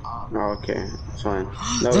 Oh, okay, it's fine.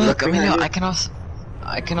 No, look, Emilio, I can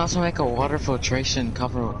also make a water filtration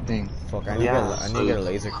cover thing. Fuck, I need to get a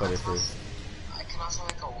laser cutter first.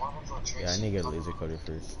 Yeah, I need to get a laser cutter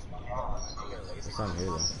first. It's not here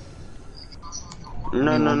though.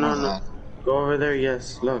 No. Go over there,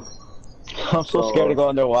 yes, look. I'm so scared to go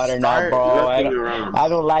underwater now, bro. I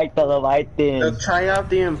don't like the Leviathan. So try out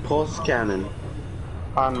the impulse cannon.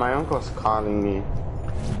 My uncle's calling me.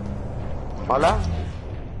 Hola?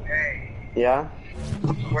 Hey. Yeah?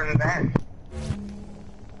 Where's it at?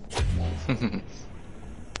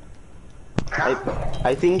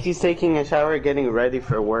 I think he's taking a shower getting ready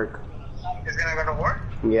for work. He's gonna go to work?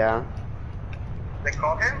 Yeah. They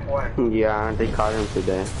called him? What? Yeah, they called him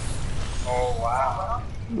today. Oh, wow.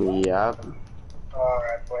 Yep.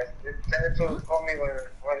 Alright, pues. Call me when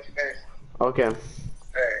it's finished. Okay.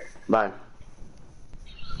 Hey. Bye.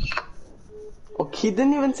 Okay, he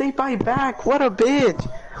didn't even say bye back. What a bitch.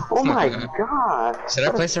 Oh my god. Should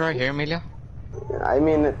I place it right here, Emilio? I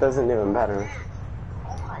mean, it doesn't even matter.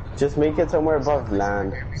 Just make it somewhere above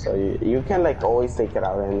land. So you can like always take it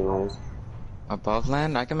out anyways. Above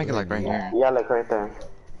land? I can make it like right here. Yeah, like right there.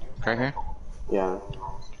 Right here? Yeah.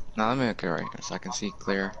 No, let me make it right here so I can see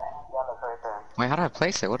clear. Wait, how do I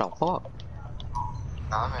place it? What the fuck?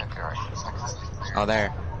 No, let me make it right here so I can see clear. Oh,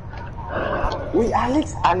 there. Wait,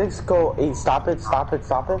 Alex, go. Hey, stop it. Oh,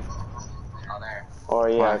 there. Or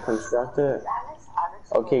yeah, construct it.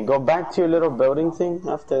 Okay, go back to your little building thing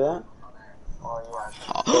after that.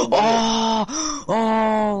 Oh,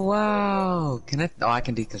 wow. Can I? Oh, I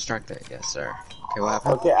can deconstruct it. Yes, sir. Okay, what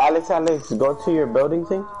happened? Okay, Alex, go to your building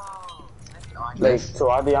thing. Like to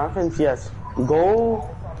all the offense, yes. Go.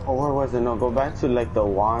 Oh, where was it? No, go back to like the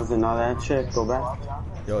walls and all that shit. Go back.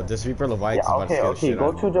 Yo, this Reaper Yeah, Leviathan's about to okay, scare the okay. shit Go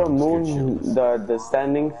out of to me, the bro. I'm scared moon, shitless. the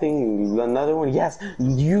standing thing. Another one. Yes,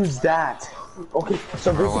 use that. Okay,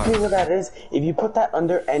 so For basically what? what that is, if you put that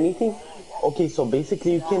under anything, okay, so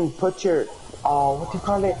basically you can put your, what do you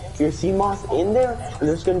call it? Your CMOS in there, and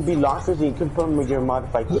there's gonna be lockers, and you can put your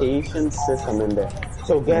modification system in there.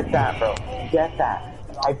 So get that, bro. Get that.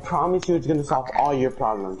 I promise you, it's gonna solve all your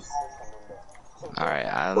problems.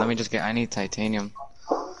 Alright, let me just get. I need titanium.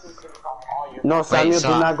 No, Wait, Samuel,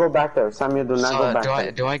 so do not go back there. Samuel, do not go so back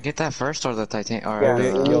there. do I get that first or the titanium or Yes, Wait,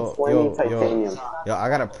 you the? need yo, 20 yo, yo, titanium. yo, I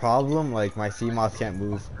got a problem. Like my CMOS can't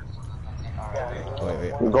move.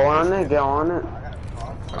 Wait, Go on it, get on it. I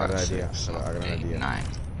got an 5, idea. 6, I got an 8, idea. 9.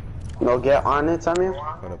 No, get on it, Samuel.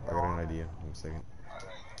 Hold up, I got an idea. 1 second.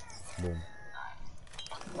 Boom.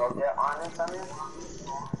 No, get on it, Samuel.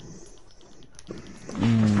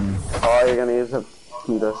 Oh, you're gonna use it.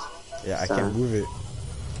 This. Yeah, I can't move it.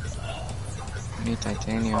 I need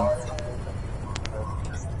titanium. I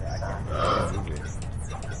can't move it.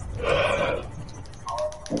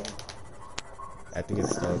 I think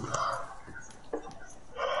it's stuck.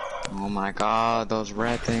 Oh my god, those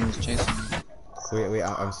red things chasing me. Wait,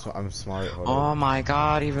 I'm smart. Hold Oh on. my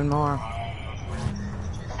god, even more.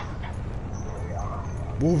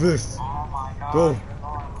 Move this. Go.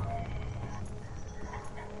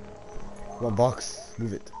 One box.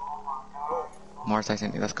 Move it. More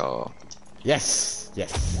titanium. Let's go. Yes.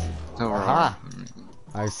 Yes. Over. Aha.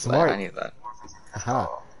 I'm smart. I need that. Aha.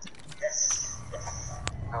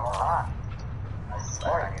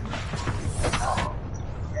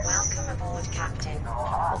 Welcome aboard, Captain.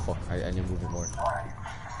 Oh fuck, I need to move it more.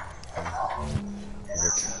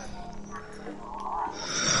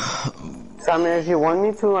 Samuel, if you want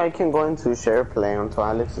me to, I can go into share play until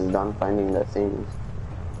Alex is done finding the things.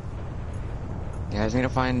 You guys need to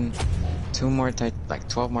find 12 more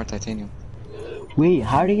titanium. Wait,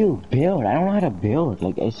 how do you build? I don't know how to build.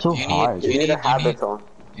 Like, it's so hard. You need a habitat.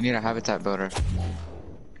 You need a habitat builder.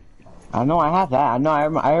 I know I have that. I know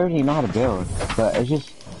I already know how to build, but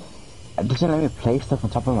it doesn't let me place stuff on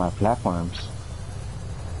top of my platforms.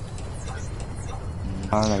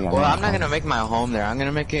 Well, I'm not gonna make my home there. I'm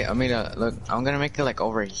gonna make it. I'm gonna make it like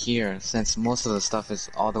over here, since most of the stuff is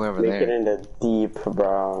all the way over there. Make it in the deep,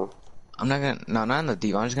 bro. I'm not gonna. No, not in the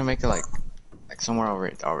deep. I'm just gonna make it like somewhere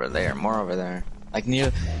over there, more over there, like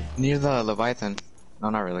near the Leviathan. No,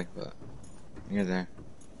 not really, but near there.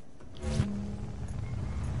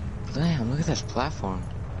 Damn, look at this platform.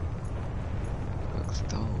 Looks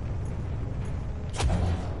dope.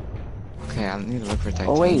 Okay, I need to look for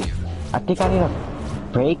titanium. Oh wait, I think I need to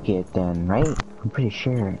break it then, right? I'm pretty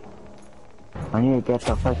sure. I need to get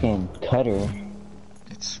the fucking cutter.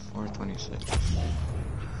 It's 4:26.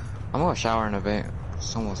 I'm gonna shower in a bit.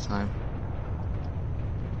 It's almost time.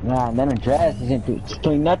 Yeah, and then a dress isn't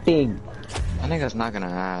doing nothing. I think that's not gonna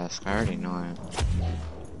ask. I already know it.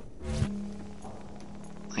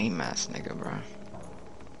 Lame ass nigga, bro.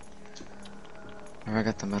 I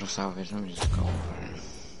got the metal salvage. Let me just go over there.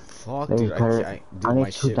 Fuck, There's dude, I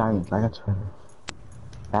need 2 diamonds. I got 2.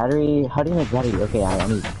 Battery? How do you make battery? Okay, I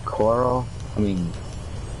need coral.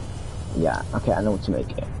 Yeah. Okay, I know what to make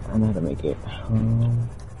it. I know how to make it.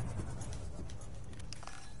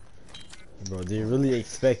 Bro, they really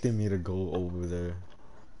expecting me to go over there.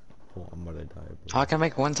 Oh, I'm gonna die, bro. I can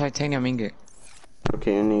make 1 titanium ingot.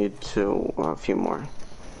 Okay, you need a few more.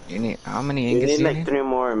 You need how many ingots? You need like 3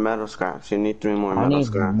 more metal scraps. You need 3 more metal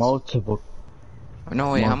scraps. I need multiple.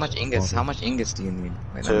 No, wait. How much ingots? How much ingots do you need?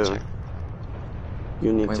 Wait, 2. let me check.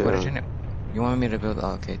 You need Wait, 2. what did you need? You want me to build?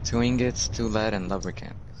 Oh, okay, 2 ingots, 2 lead, and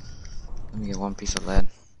lubricant. Let me get 1 piece of lead.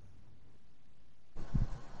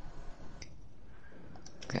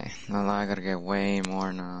 Okay, now I gotta get way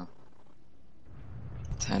more now.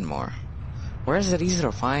 10 more. Where is it easy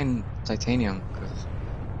to find titanium? Cause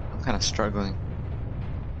I'm kind of struggling.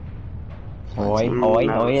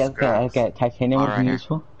 Okay. Titanium Right was here.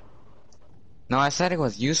 useful. No, I said it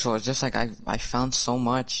was useful. It's just like I found so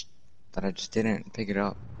much that I just didn't pick it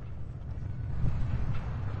up.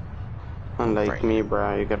 Unlike me,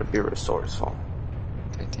 bro, you gotta be resourceful.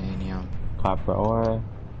 Titanium. Copper ore.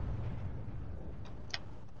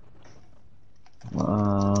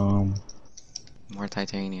 More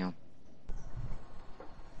titanium.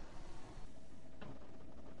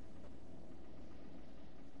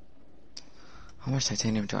 How much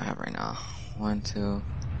titanium do I have right now? 1, 2,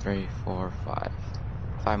 3, 4, 5.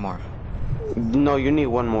 5 more. No, you need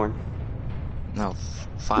 1 more. No,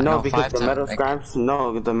 5. No, No, because 5 the to metal make... scraps.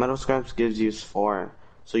 No, the metal scraps gives you 4.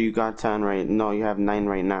 So you got 10 right? No, you have 9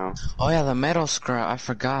 right now. Oh yeah, the metal scrap. I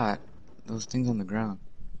forgot. Those things on the ground.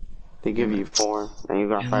 They give you 4, and you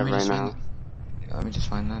got Yeah, 5 right now. Let me just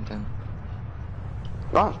find that then.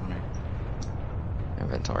 Oh.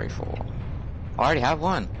 Inventory full. I already have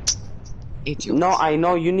one. No, I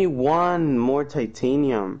know you need 1 more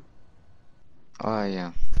titanium. Oh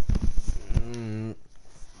yeah.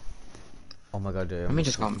 Oh my god, dude. Let me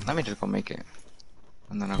just go make it.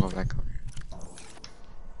 And then I'll go back over here.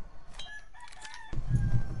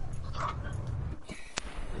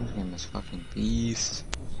 This game is fucking beast.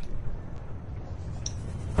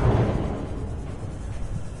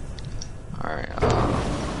 Alright,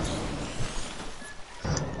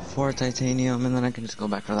 4 titanium, and then I can just go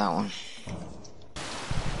back for that one.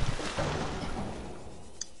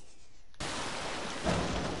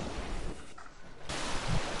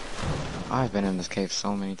 I've been in this cave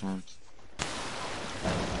so many times.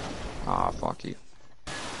 Ah, fuck you.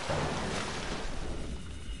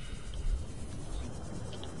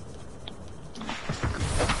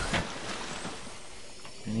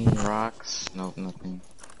 Any rocks? Nope, nothing.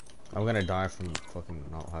 I'm gonna die from fucking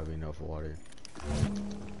not having enough water.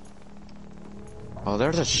 Oh,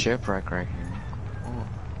 there's a shipwreck right here. Oh.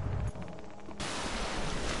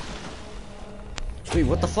 Wait,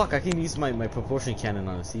 what the fuck? I can use my proportion cannon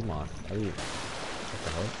on a sea moth. What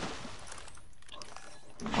the hell?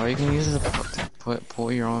 Or you can use it to pull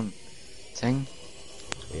your own thing.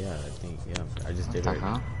 Yeah, I think, yeah. I just did it.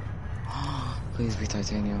 Please be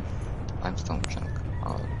titanium. Limestone chunk.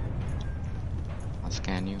 Oh. I'll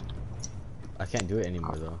scan you. I can't do it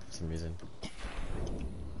anymore though, for some reason.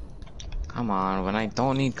 Come on, when I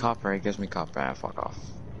don't need copper, it gives me copper. Ah, fuck off.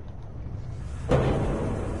 When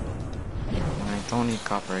I don't need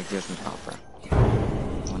copper, it gives me copper.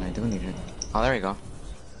 When I do need it. Oh, there we go.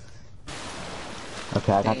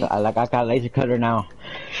 Okay, I got a laser cutter now.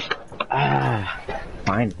 Ah,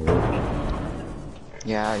 finally.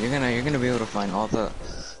 Yeah, you're gonna be able to find all the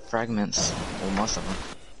fragments, well, most of them,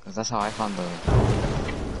 because that's how I found the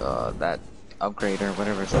that upgrader,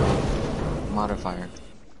 whatever it's called, modifier.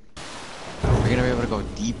 You're gonna be able to go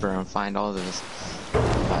deeper and find all those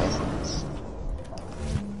items.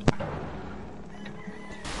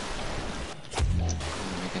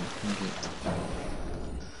 Make an ingot.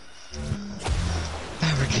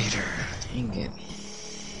 Fabricator, ingot.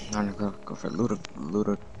 I'm gonna go for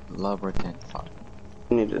lubricant. Fuck.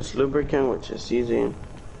 You need this lubricant, which is easy.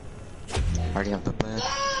 Already have the lead.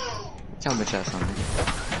 Tell me chest on me.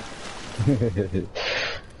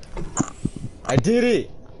 I did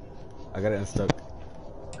it! I got it unstuck.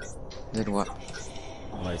 Did what?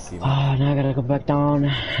 My sea moth. Oh, now I gotta go back down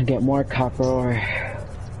and get more copper ore.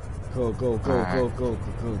 Go.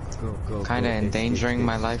 Kinda endangering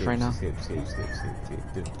my life right now.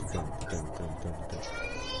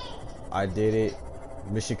 I did it.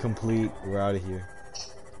 Mission complete. We're out of here.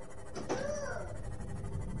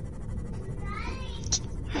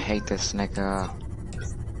 I hate this nigga.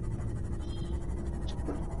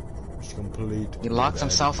 Mission complete. He locks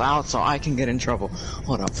himself out so I can get in trouble.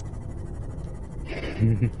 Hold up.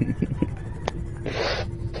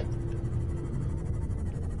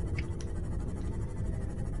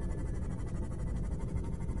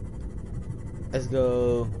 Let's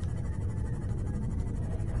go.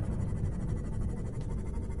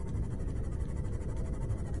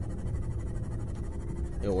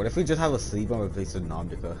 Yo, what if we just have a sleepover and play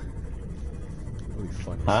Subnautica? That would be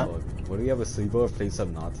funny as fuck. What if we have a sleepover and play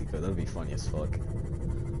Subnautica? That would be funny as fuck.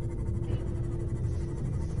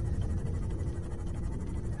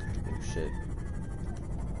 Oh shit.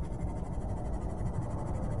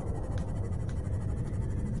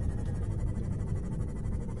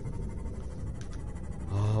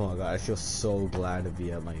 Oh my god, I feel so glad to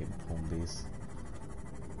be at my home base.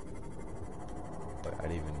 But I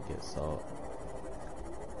didn't even get salt.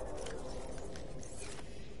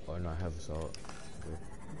 Oh no, I have salt.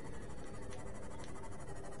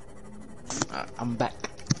 I'm back,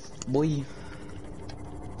 boy. Wait,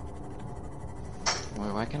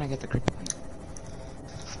 why can't I get the grip?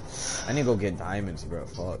 I need to go get diamonds, bro.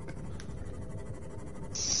 Fuck.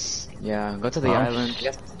 Yeah, go to the island.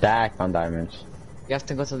 Stack on diamonds. You have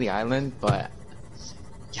to go to the island, but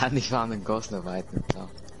Yanni found the ghost leviathan, so.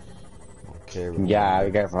 Okay. Yeah,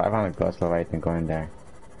 I found a ghost leviathan going there.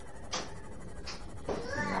 You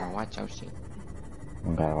gotta watch out, shit.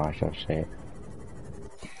 I gotta watch out, shit.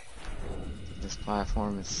 This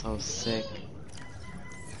platform is so sick.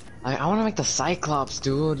 I want to make the Cyclops,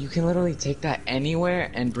 dude. You can literally take that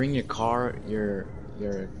anywhere and bring your car, your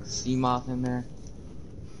sea moth in there.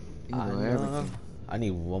 I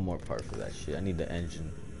need one more part for that shit. I need the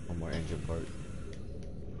engine. One more engine part.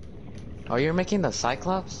 Oh, you're making the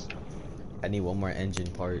Cyclops? I need one more engine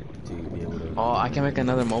part to be able to. Oh, I can make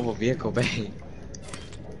another mobile vehicle bay.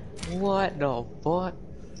 What the fuck?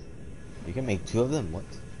 You can make 2 of them. What?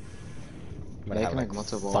 I'm gonna Yeah, you have can like make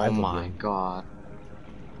multiple. 5 Oh of my them. god.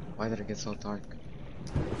 Why did it get so dark?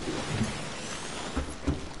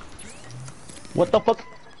 What the fuck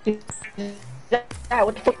is that?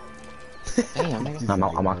 What the fuck? Damn,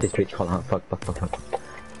 nigga. I'm off this Twitch. Hold on. Fuck.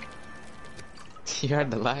 You heard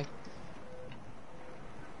the lag?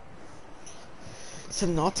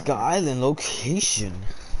 Subnautica Island location.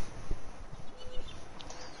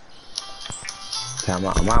 Okay, I'm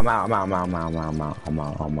out.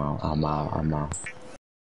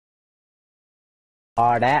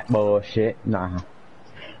 All that bullshit. Nah.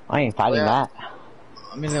 I ain't fighting that.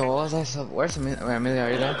 Amelia, what was I? Where's Amelia? Wait, Amelia,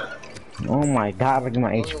 are you there? Oh my god, look at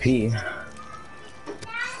my HP.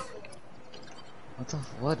 What the?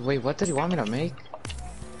 What? Wait, what did you want me to make?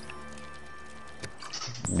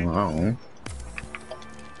 Wow.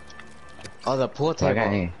 Oh, the pool table.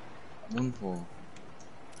 Okay. Moon pool.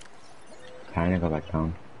 Kinda go back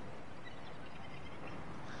down.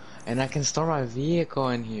 And I can store my vehicle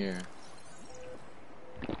in here.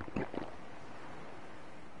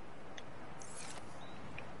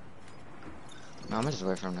 No, I'm gonna just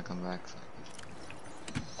wait for him to come back. So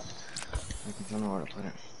I can tell me where to put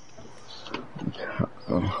it.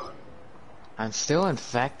 I'm still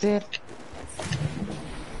infected?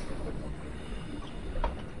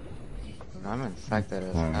 I'm infected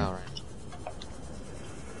as hell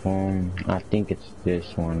right I think it's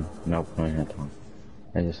this one. Nope, no, not that one.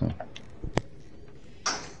 It's this one.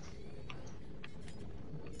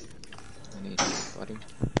 I need you, buddy.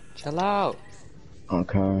 Chill out!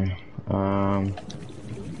 Okay.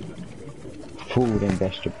 Food and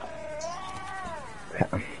vegetable.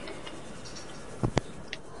 Okay.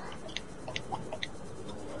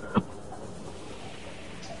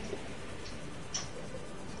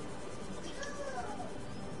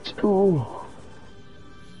 Two.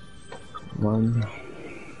 1.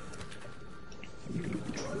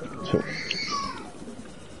 2.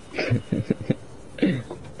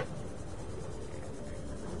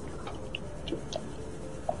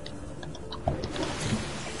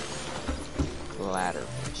 Ladder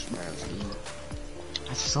fish,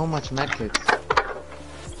 that's so much medkits.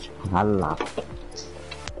 Allah.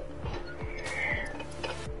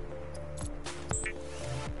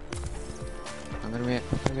 I'm gonna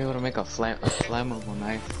be able to make a flammable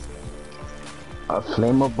knife. A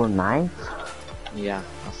flammable knife? Yeah,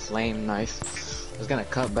 a flame knife. It's gonna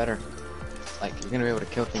cut better. Like, you're gonna be able to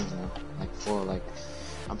kill things now. Like, full, like...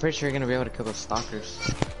 I'm pretty sure you're gonna be able to kill those stalkers.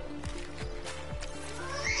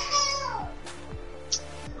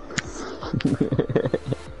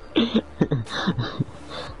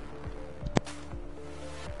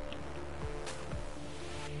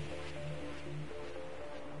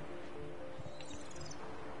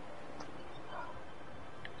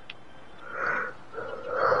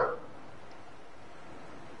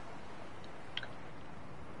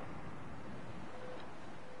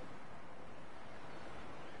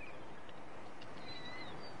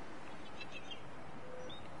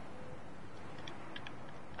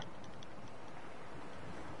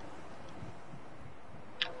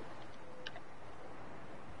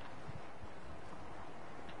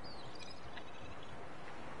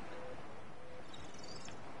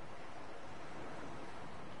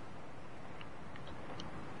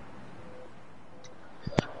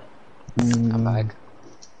 I'm back.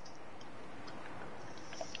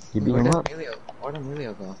 You beat him up? Where'd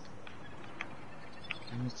Emilio go?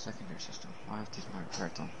 Give me the secondary system. I have to use my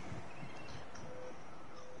repair tool.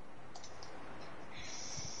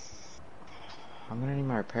 I'm gonna need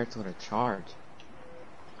my repair tool to charge.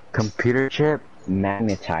 Computer chip,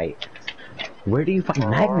 magnetite. Where do you find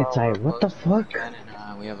magnetite? What the fuck?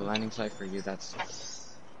 We have a landing site for you that's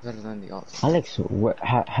better than the alt. Alex,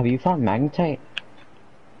 have you found magnetite?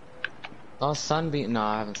 Oh, Sunbeam. No,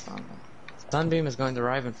 I haven't found that. Sunbeam is going to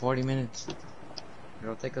arrive in 40 minutes.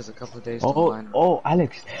 It'll take us a couple of days to line up. Oh,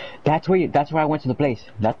 Alex, that's where I went to the place.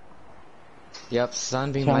 Yep,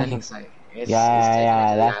 Sunbeam landing site.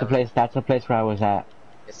 Yeah, that's the place. That's the place where I was at.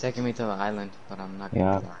 It's taking me to the island, but I'm not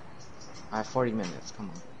going to. I have 40 minutes. Come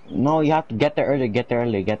on. No, you have to get there early.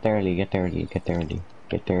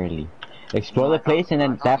 Explore the place, and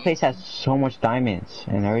then that place has so much diamonds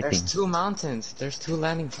and everything. There's 2 mountains. There's 2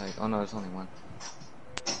 landing sites. Oh no, there's only 1.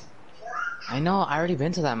 I know. I already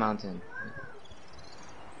been to that mountain.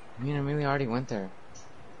 Me and Amelia already went there.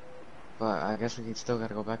 But I guess we still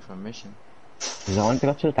gotta go back for a mission. The one to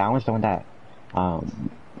go to, that one's the one that,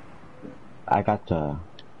 I got the I'm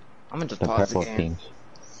gonna just the pause purple the game. things.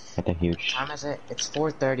 That's a huge. What time is it? It's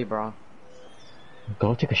 4:30, bro.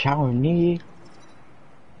 Go take a shower, nigga.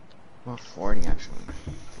 Well, 40 actually.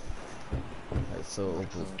 Like, so over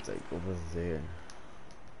there.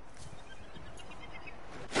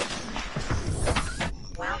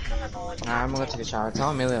 Welcome aboard. Nah, I'm gonna go take a shower. Tell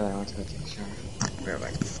Amelia that I want to go take a shower. Be right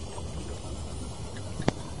back.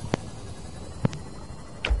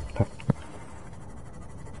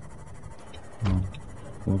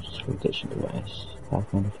 Transportation device. Go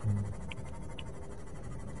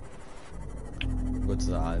to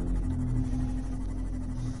the island.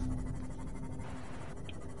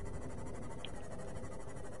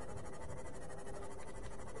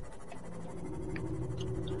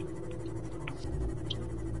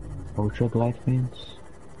 Ultra glide fence.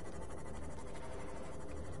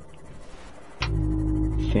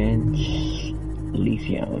 Fence.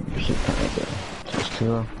 Lithium. Just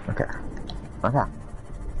two. Okay. Okay.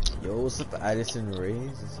 Yo, what's up, Addison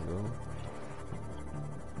Rays? Let's go.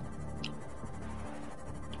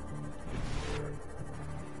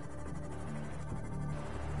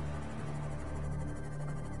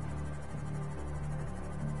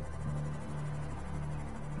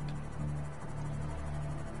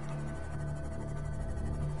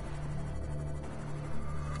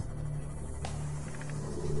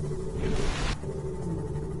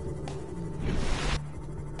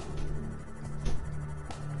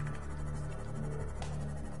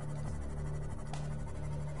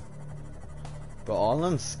 But all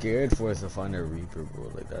I'm scared for is to find a Reaper, bro.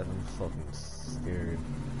 Like that, I'm fucking scared.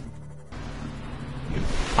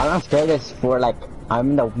 All I'm scared is for like I'm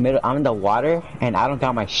in the middle, I'm in the water, and I don't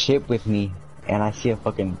got my ship with me, and I see a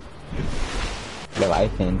fucking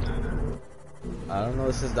Leviathan. I don't know.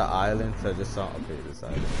 This is the island. So I just saw. Okay, this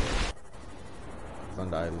island. It's on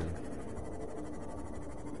the island.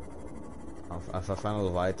 If I find a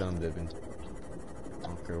Leviathan, I'm dipping. I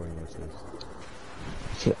don't care what anyone says.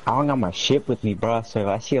 See, I don't got my ship with me, bro. So if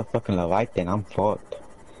I see a fucking Leviathan, I'm fucked,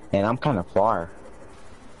 and I'm kind of far.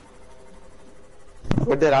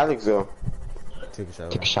 Where did Alex go? Take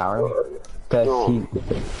a shower. Cause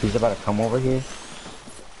he's about to come over here.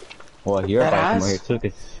 Well, you're about to come over here too,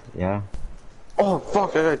 cause yeah. Oh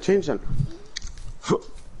fuck! I gotta change them.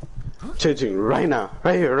 Changing right now,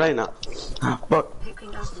 right here, right now. Fuck.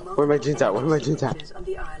 Where are my jeans at? Where are my jeans at?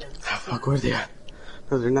 Fuck, where are they at?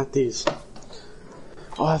 No, they're not these.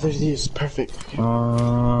 Oh, there's these. Perfect. Hey,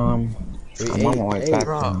 bro.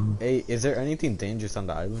 Hey, is there anything dangerous on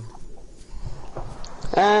the island?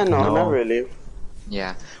 No, not really.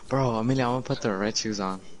 Yeah, bro. Amelia, I'm gonna put the red shoes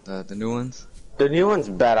on. The new ones. The new one's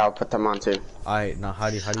bad. I'll put them on too. Alright, now how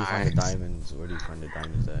do you find the diamonds? Where do you find the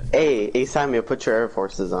diamonds at? Hey, Samuel, put your Air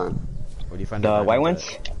Forces on. Where do you find the white ones?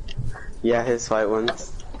 Yeah, his white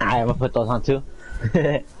ones. I'm gonna put those on too.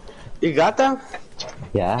 You got them?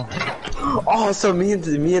 Yeah. Oh, so me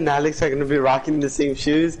and Alex are gonna be rocking the same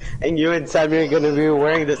shoes, and you and Samuel are gonna be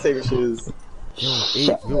wearing the same shoes.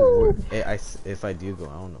 If I do go,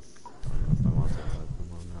 I don't know if my mom's gonna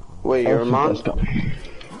come on that one. Wait, your mom?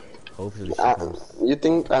 Hopefully she comes. You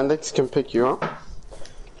think Alex can pick you up?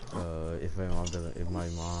 If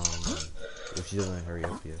she doesn't hurry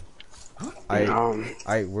up yet.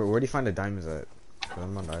 Where do you find the diamonds at? 'Cause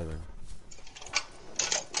I'm on the island.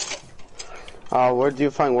 Where do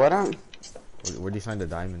you find what at? Where do you find the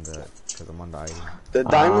diamonds at? Cause I'm on the island. The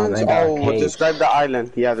diamonds? Oh, describe the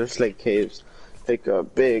island. Yeah, there's like caves. Like a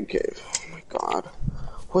big cave. Oh my god.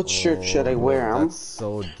 What shirt should I wear? That's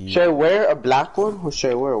so deep. Should I wear a black one or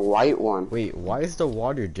should I wear a white one? Wait, why is the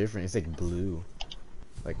water different? It's like blue.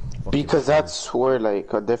 Like because that's where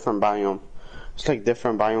like a different biome. It's like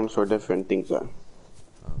different biomes where different things are. Okay.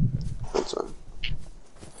 That's why.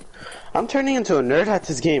 I'm turning into a nerd at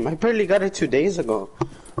this game. I barely got it 2 days ago.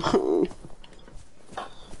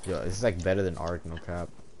 Yo, it's like better than Ark, no cap.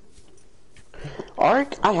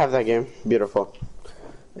 Ark? I have that game. Beautiful.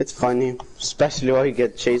 It's funny, especially while you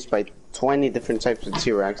get chased by 20 different types of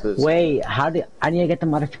T-Rexes. Wait, I need to get the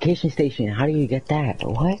modification station. How do you get that?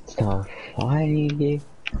 What the fuck? What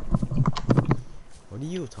are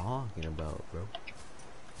you talking about, bro?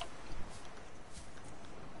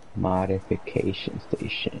 Modification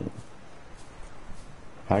station.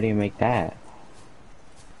 How do you make that?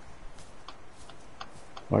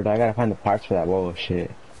 Or do I gotta find the parts for that? Whoa, shit.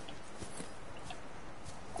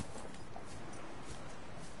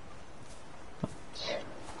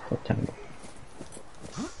 What time?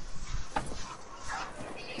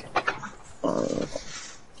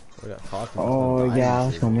 Oh yeah, I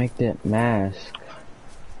was gonna make that mask.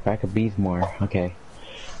 If I could breathe more. Okay.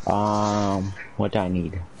 What do I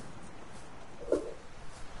need?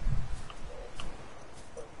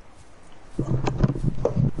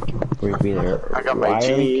 be there. I got my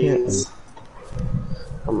jeans.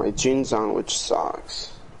 Got my jeans on, which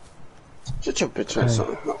sucks. Shut your bitch ass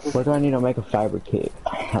on. What do I need to make a fiber kit?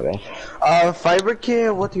 Okay. Fiber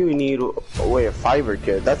kit? What do you need? Wait, a fiber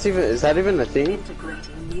kit? Is that even a thing?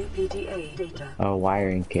 A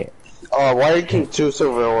wiring kit. Oh, wiring kit 2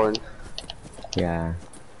 silver ore. Yeah.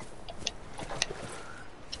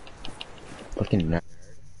 Fucking nerd.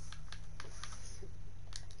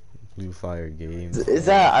 Blue Fire Games. Is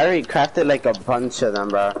that, I already crafted like a bunch of them,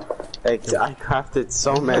 bro. Like, I crafted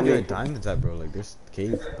so many. Where are diamonds at, bro? Like, there's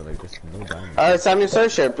caves, but like, there's no diamonds. Alright, Samuel,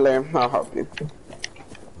 start share player. I'll help you.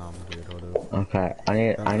 Nah, I'm good, hold up. Okay,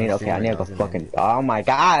 I need to go fucking, oh my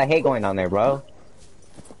god, I hate going down there, bro.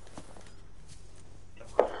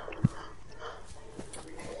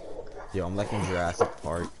 Yo, I'm like in Jurassic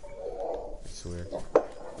Park. I swear.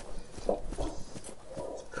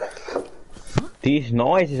 These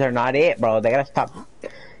noises are not it, bro. They gotta stop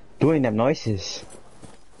doing them noises.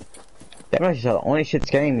 Them noises are the only shit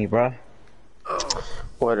scaring me, bro.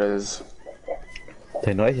 What is?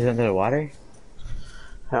 The noises under the water?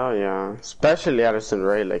 Hell yeah. Especially Addison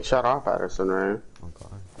Ray. Like, shut up, Addison Ray. Oh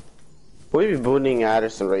god. We be booting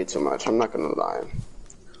Addison Ray too much. I'm not gonna lie.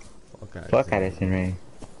 Okay. Fuck Addison Ray.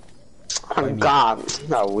 Oh god.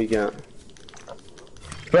 No, we can't.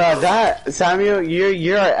 Bro, that Samuel,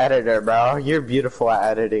 you're our editor, bro. You're beautiful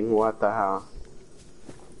at editing. What the hell?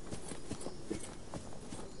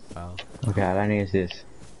 Wow. Okay, all I need is this.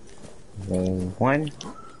 1,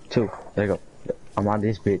 2. There you go. I'm on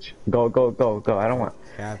this bitch. Go, go, go, go. I don't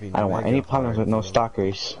want any problems with no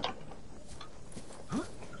stalkers.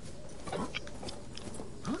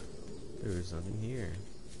 There's nothing here.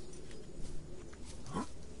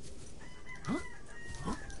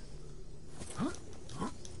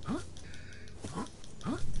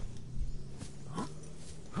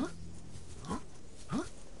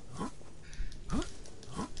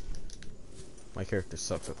 My character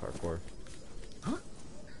sucks at parkour.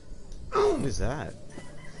 What is that?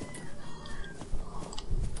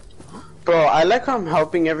 Bro, I like how I'm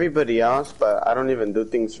helping everybody else, but I don't even do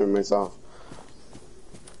things for myself.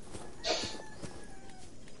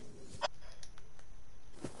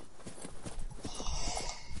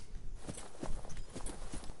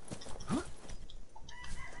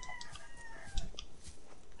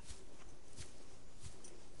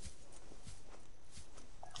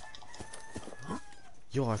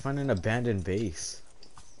 Yo, I found an abandoned base.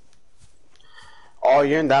 Oh,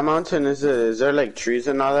 you're in that mountain? Is there like trees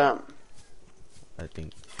and all that? I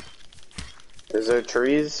think Is there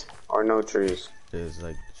trees or no trees? there's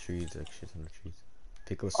like trees, like shit on the trees.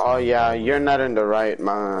 Pickle. Oh yeah, you're not in the right,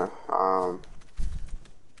 man. You're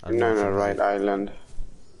not in the right island.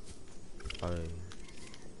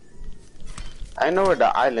 I know where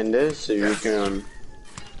the island is, so you can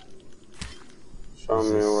show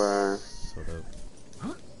me where. Sort of.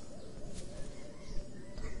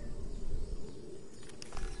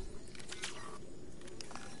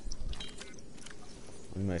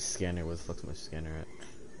 My scanner, where the fuck's my scanner at?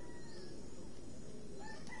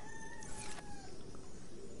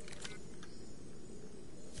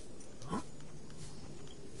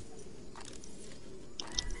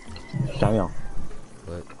 Samuel.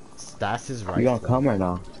 But Stasis rifle. You gonna come or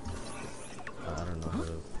no? I don't know how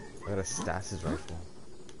to. I got a Stasis rifle.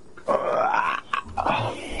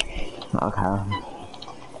 Okay.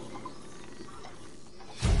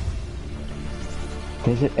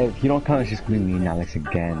 If you don't come, it's just gonna be me and Alex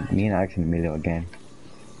again. Me and Alex in the middle again.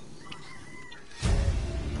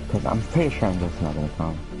 Cause I'm pretty sure Angel's not gonna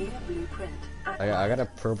come. I got a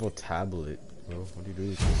purple tablet, bro. What do you do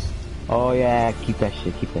with this? Oh yeah, keep that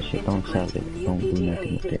shit, keep that shit. Don't sell it. Don't do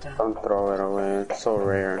nothing with it. Don't throw it away. It's so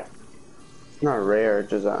rare. It's not rare,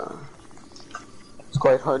 just it's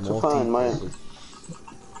quite hard to find, man.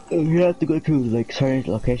 You have to go to like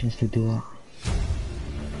certain locations to do it.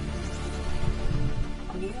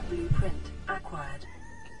 New blueprint acquired.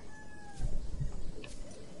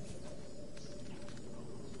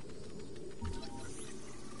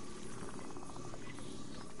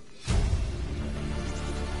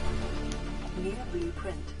 New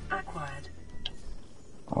blueprint acquired.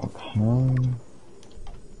 Okay.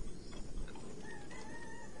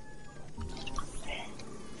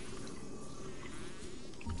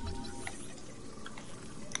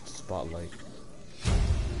 Spotlight.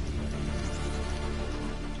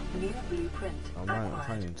 New blueprint I'm acquired.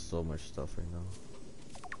 finding so much stuff right now.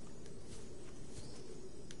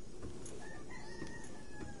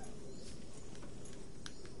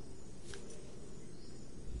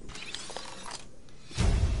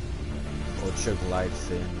 Ultra glide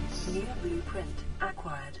fins. New blueprint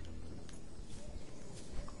acquired.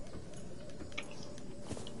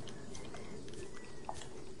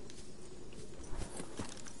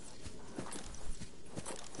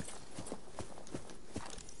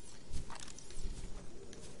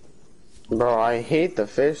 Bro, I hate the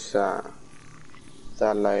fish that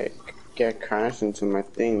like get crashed into my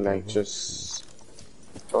thing. Like just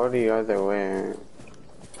go the other way.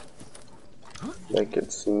 Like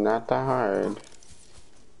it's not that hard.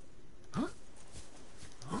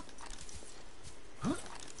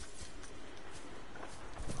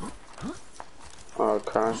 Oh,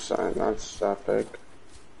 crash site, that's epic.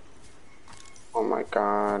 Oh my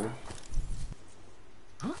god.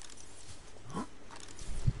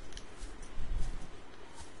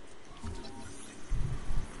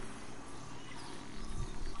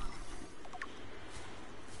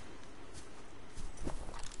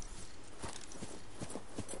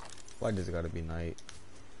 Why does it gotta be night?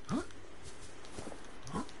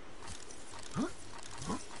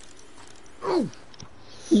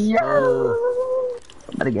 Yo!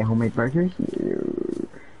 I'm about to get homemade burgers.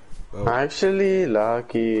 Actually,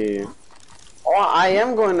 lucky. Oh, I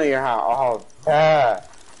am going to your house. Oh, yeah.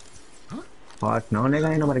 Fuck no, nigga,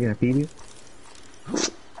 ain't nobody gonna feed you.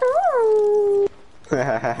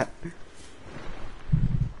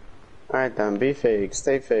 Alright then, be fake,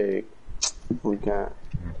 stay fake. Okay.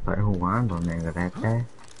 Pero jugando, nigga, that.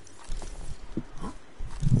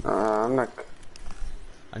 I'm not.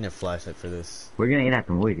 I need a flashlight for this. We're gonna eat at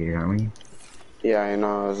the movie theater, aren't we? Yeah, I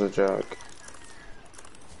know, it was a joke.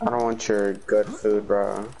 I don't want your good food,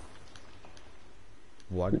 bro.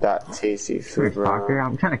 What? That tasty food, bro. Stalker?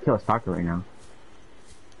 I'm trying to kill a stalker right now.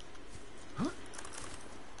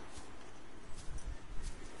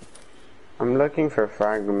 I'm looking for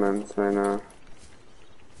fragments right now.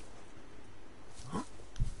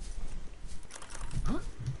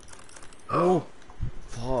 Oh,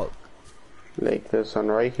 fuck. Like this one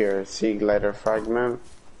right here, sea glider fragment.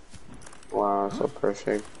 Wow, so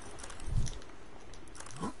perfect.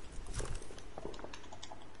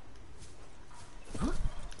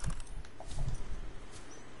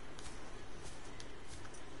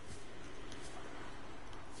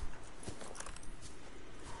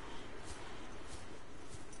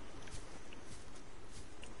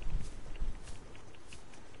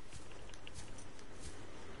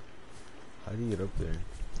 How do you get up there?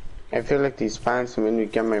 I feel like these pants made me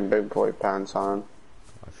get my big boy pants on.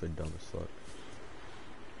 I feel dumb as fuck.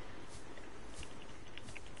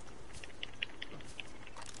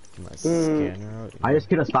 Get my scanner out. I just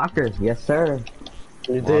killed a stalker. Yes, sir.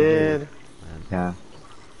 You did? Yeah.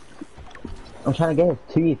 I'm trying to get his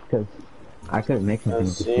teeth because I couldn't make something. A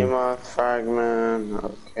Seamoth fragment.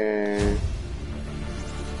 Okay.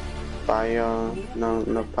 Bio. No,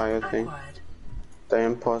 no bio thing. The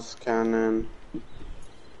impulse cannon.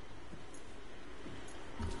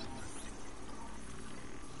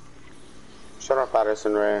 Shut up,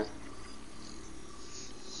 Addison Ray.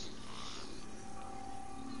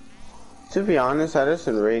 To be honest,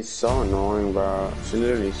 Addison Ray's so annoying, bro. She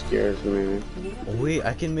literally scares me. Oh wait,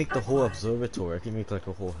 I can make the whole observatory. I can make like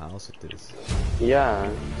a whole house with this. Yeah.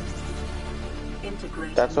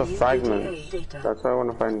 That's a fragment. That's why I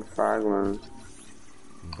want to find fragments.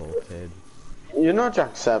 Bulkhead. You know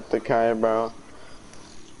Jacksepticeye, bro.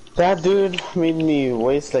 That dude made me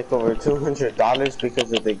waste like over $200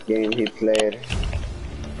 because of the game he played.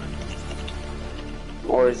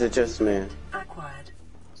 Or is it just me? Acquired.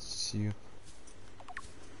 It's you.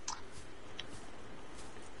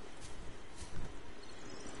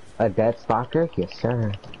 A dead stalker? Yes,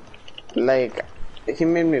 sir. Like, he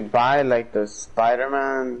made me buy like the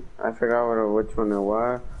Spider-Man. I forgot which one it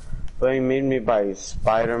was. But he made me buy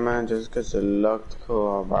Spider-Man just because it looked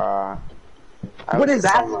cool, bro. What is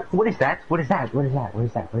that? What is that? What is that? What is that? What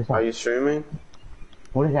is that? What is that? Are you streaming?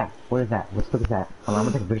 What is that? What is that? Let's look at that. Hold on,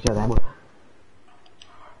 I'm gonna take a picture of that.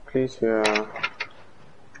 Please, yeah. Hold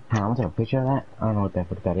on, I'm gonna take a picture of that. I don't know what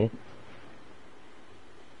that is.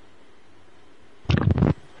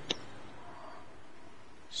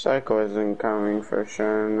 Psycho isn't coming for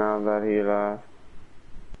sure now that he left.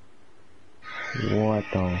 What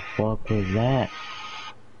the fuck was that?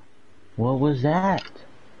 What was that?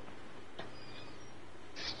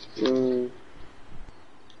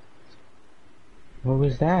 What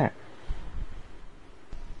was that?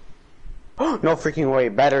 No freaking way,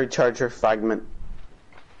 battery charger fragment.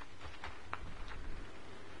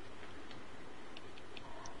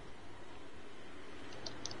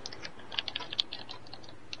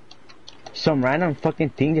 Some random fucking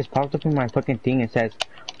thing just popped up in my fucking thing and says,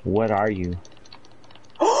 "What are you?"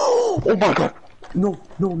 Oh my god! No,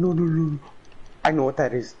 no, no, no, no. I know what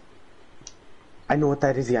that is. I know what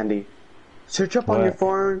that is, Yandy. Search up on your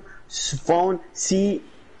phone, see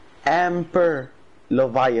Emperor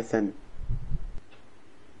Leviathan.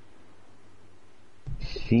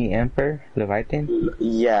 See Emperor Leviathan?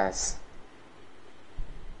 Yes.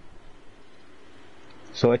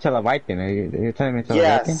 So it's a Leviathan. You're telling me it's a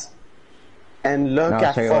Leviathan? Yes. And look No,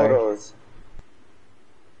 at sorry, photos.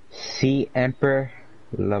 Sea Emperor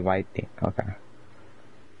Leviathan. Okay.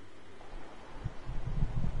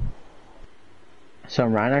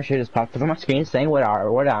 Some random shit just popped up on my screen saying what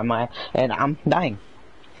am I, and I'm dying.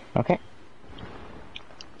 Okay.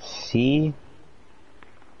 Sea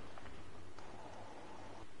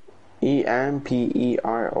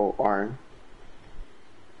EMPEROR.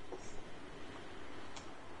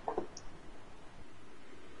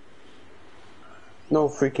 No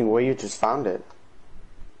freaking way, you just found it.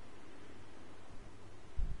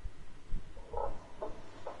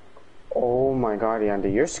 Oh my god,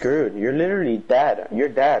 Yandy, you're screwed. You're literally dead. You're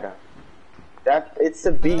dead. It's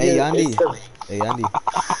the beacon. Hey Yandy. Hey Yandy.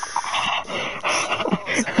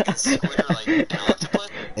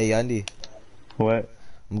 Hey Yandy. What?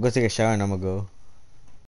 I'm gonna take a shower and I'm gonna go.